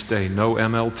the next day. No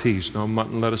MLTs, no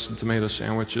mutton, lettuce, and tomato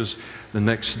sandwiches the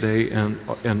next day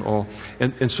and all.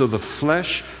 And so the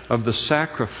flesh of the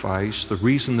sacrifice, the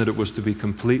reason that it was to be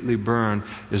completely burned,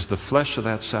 is the flesh of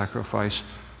that sacrifice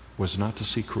was not to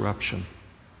see corruption.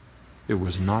 It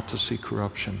was not to see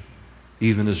corruption.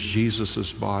 Even as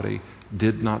Jesus' body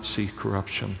did not see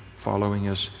corruption following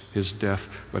his death,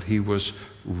 but He was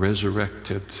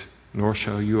resurrected. Nor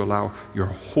shall you allow your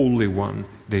Holy One,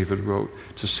 David wrote,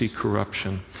 to see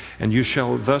corruption. And you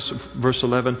shall thus, verse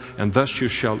 11, and thus you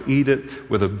shall eat it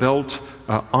with a belt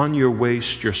on your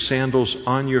waist, your sandals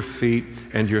on your feet,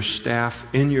 and your staff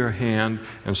in your hand,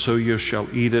 and so you shall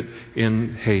eat it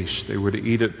in haste. They were to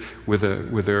eat it with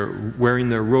their wearing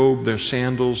their robe, their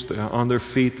sandals on their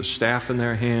feet, the staff in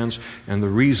their hands, and the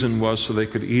reason was so they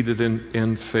could eat it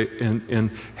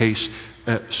in haste.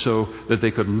 So that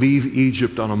they could leave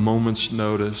Egypt on a moment's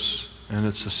notice. And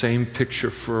it's the same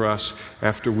picture for us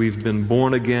after we've been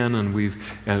born again and we've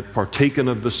partaken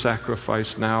of the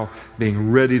sacrifice, now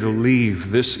being ready to leave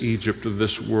this Egypt of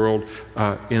this world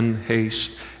in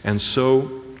haste. And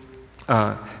so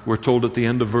we're told at the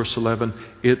end of verse 11,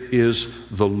 it is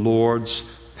the Lord's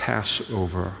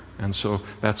Passover. And so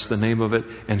that's the name of it.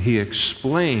 And He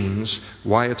explains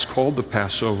why it's called the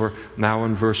Passover now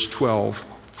in verse 12.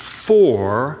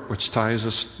 For, which ties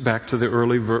us back to the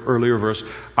earlier verse,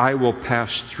 I will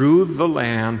pass through the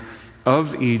land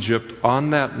of Egypt on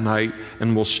that night,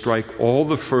 and will strike all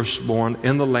the firstborn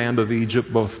in the land of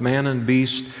Egypt, both man and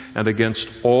beast, and against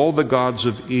all the gods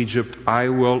of Egypt I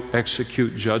will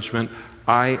execute judgment.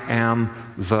 I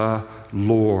am the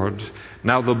Lord.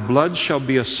 Now the blood shall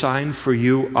be a sign for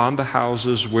you on the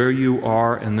houses where you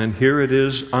are. And then here it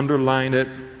is, underline it.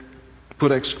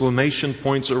 Put exclamation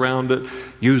points around it.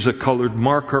 Use a colored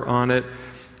marker on it.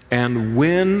 And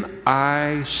when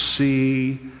I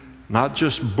see not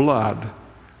just blood,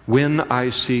 when I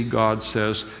see, God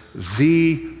says,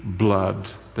 the blood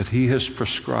that He has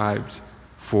prescribed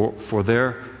for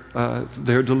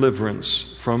their deliverance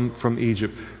from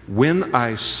Egypt, when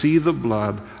I see the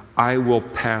blood, I will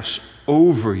pass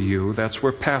over you. That's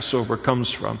where Passover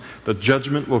comes from. The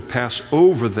judgment will pass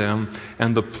over them,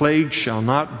 and the plague shall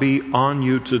not be on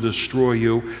you to destroy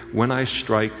you when I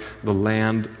strike the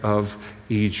land of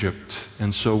Egypt.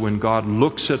 And so when God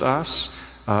looks at us,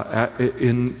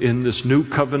 in this new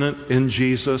covenant in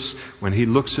Jesus, when He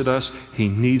looks at us, He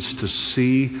needs to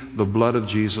see the blood of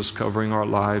Jesus covering our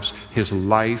lives, His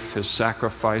life, His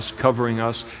sacrifice covering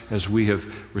us as we have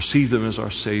received Him as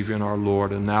our Savior and our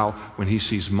Lord. And now when He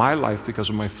sees my life because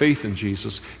of my faith in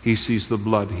Jesus, He sees the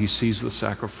blood, He sees the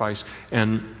sacrifice,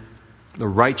 and the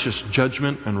righteous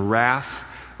judgment and wrath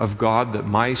of God that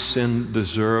my sin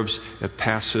deserves. It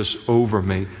passes over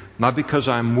me, not because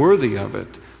I'm worthy of it,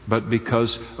 but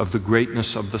because of the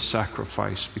greatness of the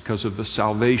sacrifice, because of the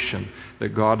salvation that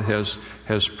God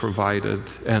has provided.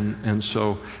 And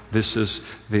so this is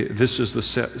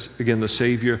the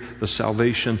Savior, the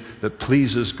salvation that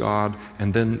pleases God,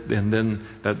 and then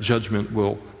that judgment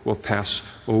will pass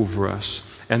over us.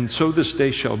 And so this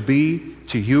day shall be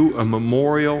to you a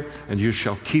memorial, and you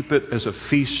shall keep it as a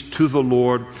feast to the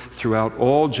Lord throughout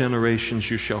all generations.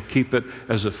 You shall keep it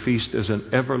as a feast, as an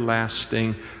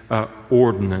everlasting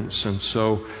ordinance. And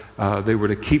so they were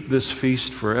to keep this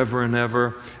feast forever and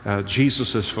ever.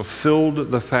 Jesus has fulfilled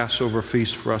the Passover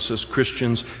feast for us as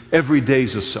Christians. Every day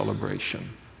is a celebration,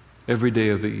 every day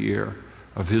of the year,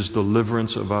 of His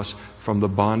deliverance of us from the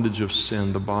bondage of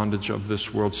sin, the bondage of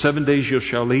this world. 7 days you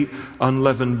shall eat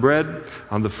unleavened bread.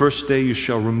 On the first day you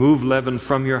shall remove leaven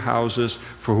from your houses.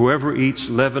 For whoever eats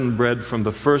leavened bread from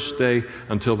the first day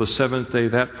until the seventh day,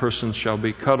 that person shall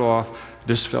be cut off,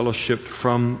 disfellowshipped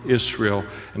from Israel.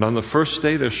 And on the first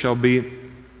day there shall be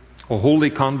a holy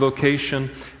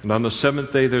convocation, and on the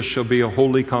seventh day there shall be a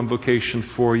holy convocation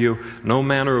for you. No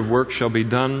manner of work shall be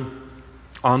done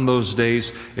on those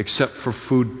days except for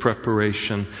food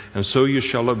preparation. And so you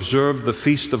shall observe the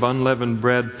feast of unleavened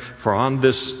bread, for on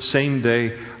this same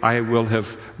day I will have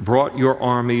brought your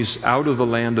armies out of the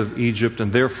land of Egypt,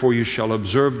 and therefore you shall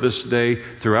observe this day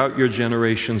throughout your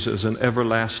generations as an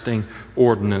everlasting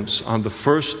ordinance. On the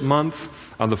first month,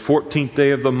 on the 14th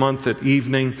day of the month at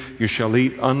evening, you shall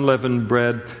eat unleavened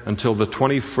bread until the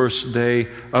 21st day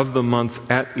of the month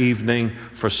at evening.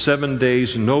 For 7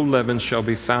 days no leaven shall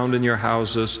be found in your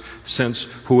houses, since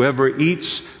whoever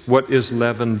eats what is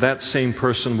leavened, that same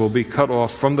person will be cut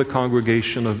off from the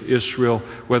congregation of Israel,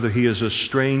 whether he is a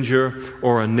stranger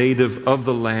or a native of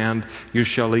the land. You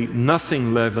shall eat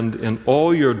nothing leavened in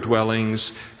all your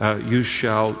dwellings. You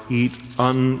shall eat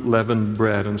unleavened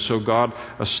bread. And so God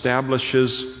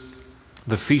establishes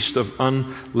the Feast of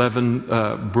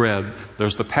Unleavened Bread.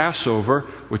 There's the Passover,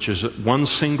 which is one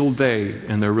single day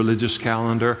in their religious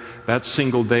calendar. That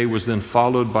single day was then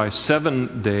followed by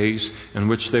 7 days in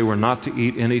which they were not to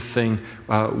eat anything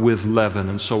with leaven.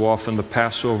 And so often the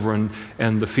Passover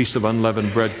and the Feast of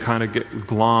Unleavened Bread kind of get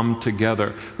glommed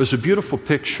together. There's a beautiful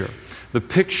picture. The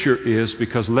picture is,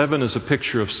 because leaven is a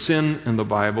picture of sin in the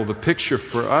Bible, the picture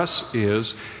for us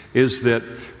is that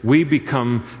we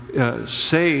become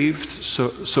saved,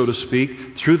 so to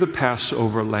speak, through the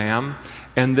Passover lamb.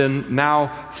 And then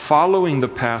now, following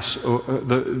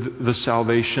the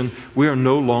salvation, we are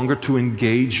no longer to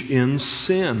engage in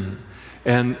sin.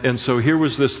 And so here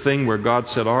was this thing where God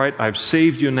said, all right, I've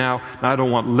saved you now. Now I don't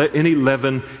want any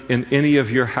leaven in any of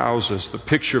your houses. The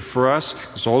picture for us,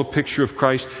 it's all a picture of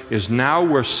Christ, is now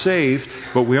we're saved,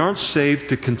 but we aren't saved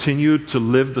to continue to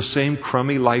live the same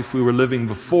crummy life we were living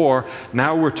before.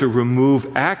 Now we're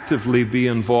to actively be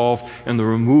involved in the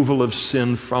removal of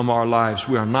sin from our lives.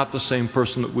 We are not the same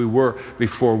person that we were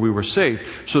before we were saved.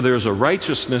 So there's a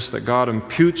righteousness that God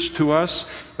imputes to us.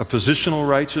 A positional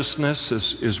righteousness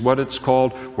is what it's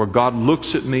called, where God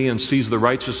looks at me and sees the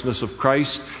righteousness of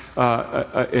Christ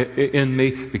in me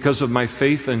because of my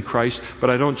faith in Christ. But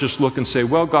I don't just look and say,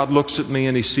 well, God looks at me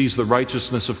and He sees the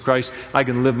righteousness of Christ. I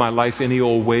can live my life any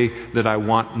old way that I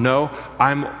want. No,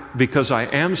 because I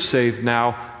am saved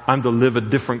now, I'm to live a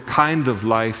different kind of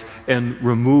life and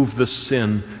remove the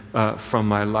sin from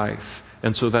my life.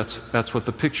 And so that's what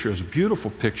the picture is. A beautiful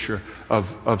picture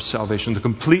of salvation, the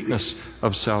completeness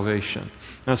of salvation.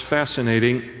 That's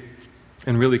fascinating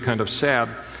and really kind of sad.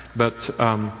 But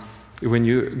when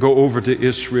you go over to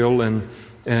Israel and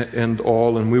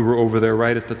we were over there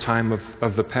right at the time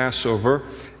of the Passover,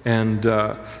 And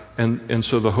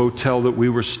so the hotel that we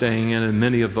were staying in, and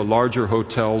many of the larger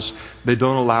hotels, they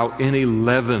don't allow any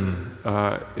leaven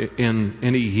in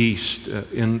any yeast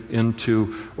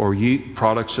into or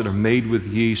products that are made with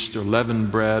yeast or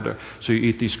leavened bread. So you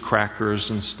eat these crackers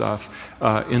and stuff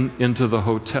into the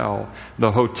hotel.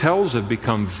 The hotels have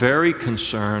become very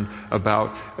concerned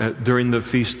about during the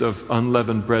Feast of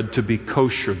Unleavened Bread to be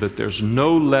kosher, that there's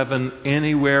no leaven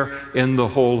anywhere in the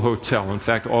whole hotel. In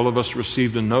fact, all of us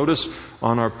received a notice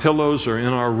on our pillows or in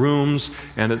our rooms,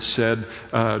 and it said,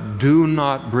 do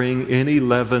not bring any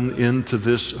leaven into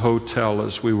this hotel.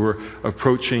 As we were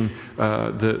approaching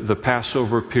the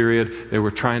Passover period, they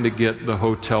were trying to get the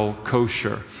hotel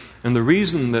kosher. And the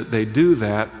reason that they do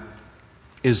that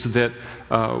is that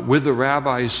with the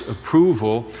rabbi's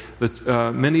approval,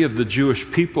 that many of the Jewish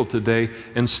people today,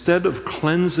 instead of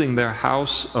cleansing their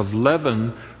house of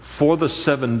leaven for the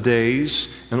 7 days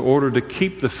in order to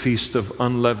keep the Feast of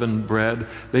Unleavened Bread,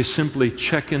 they simply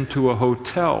check into a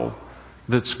hotel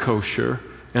that's kosher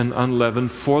and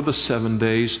unleavened for the 7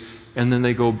 days, and then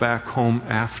they go back home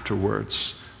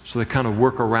afterwards. So they kind of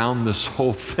work around this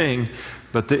whole thing.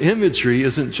 But the imagery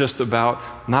isn't just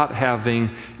about not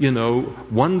having,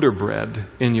 Wonder Bread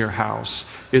in your house.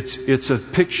 It's a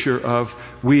picture of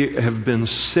we have been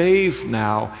saved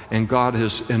now, and God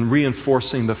is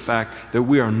reinforcing the fact that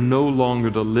we are no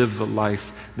longer to live the life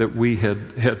that we had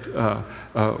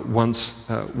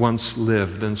once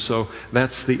lived. And so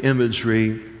that's the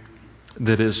imagery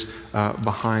that is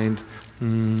behind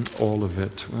all of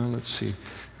it. Well, let's see.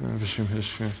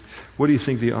 What do you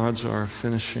think the odds are of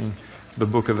finishing the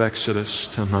book of Exodus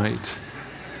tonight?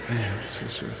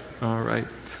 All right.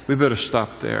 We better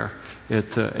stop there at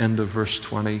the end of verse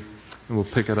 20, and we'll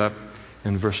pick it up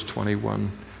in verse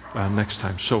 21 next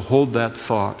time. So hold that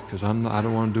thought, because I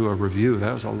don't want to do a review.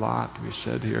 That was a lot we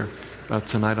said here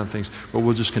tonight on things. But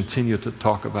we'll just continue to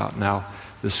talk about now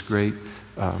this great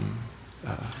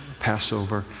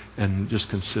Passover and just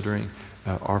considering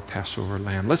our Passover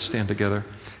lamb. Let's stand together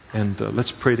and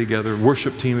let's pray together.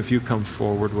 Worship team, if you come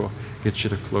forward, we'll get you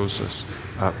to close us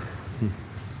up.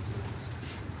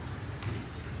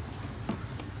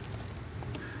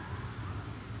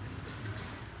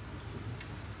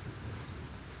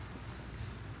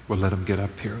 We'll let them get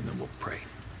up here and then we'll pray.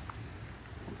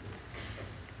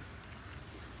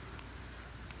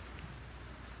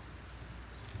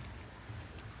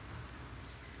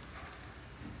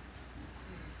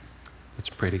 Let's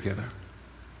pray together.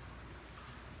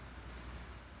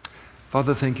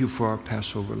 Father, thank you for our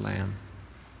Passover lamb.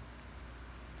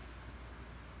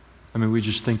 We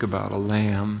just think about a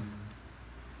lamb,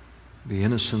 the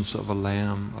innocence of a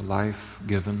lamb, a life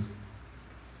given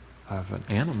of an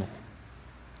animal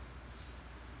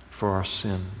for our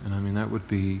sin. And that would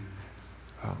be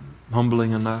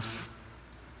humbling enough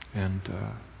and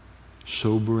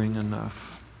sobering enough.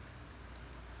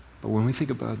 But when we think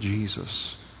about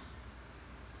Jesus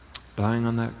dying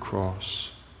on that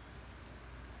cross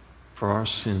for our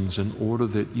sins in order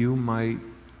that you might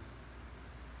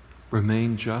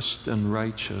remain just and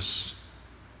righteous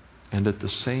and at the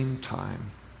same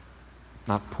time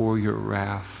not pour your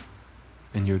wrath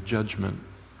and your judgment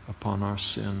upon our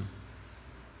sin,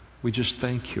 we just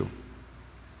thank you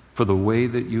for the way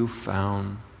that you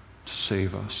found to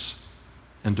save us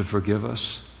and to forgive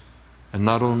us. And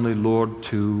not only, Lord,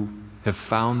 to have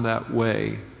found that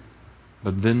way,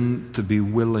 but then to be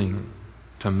willing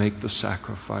to make the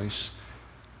sacrifice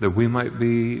that we might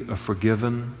be a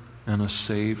forgiven and a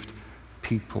saved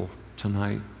people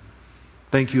tonight.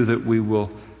 Thank you that we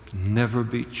will never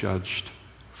be judged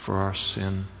for our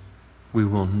sin. We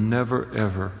will never,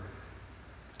 ever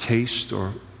taste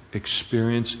or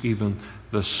experience even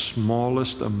the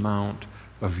smallest amount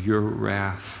of your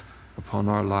wrath upon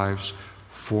our lives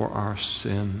for our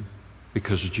sin,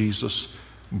 because Jesus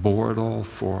bore it all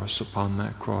for us upon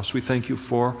that cross. We thank you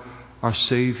for our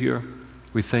Savior.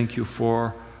 We thank you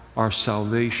for our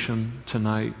salvation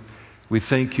tonight. We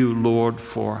thank you, Lord,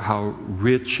 for how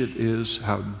rich it is,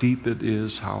 how deep it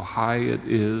is, how high it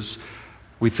is.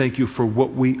 We thank you for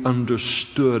what we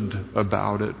understood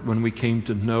about it when we came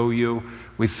to know you.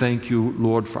 We thank you,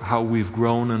 Lord, for how we've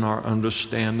grown in our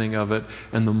understanding of it.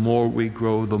 And the more we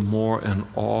grow, the more in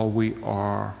awe we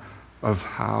are of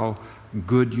how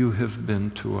good you have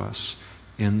been to us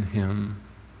in him.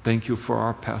 Thank you for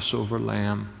our Passover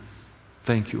lamb.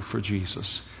 Thank you for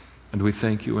Jesus. And we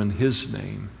thank you in his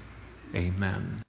name. Amen.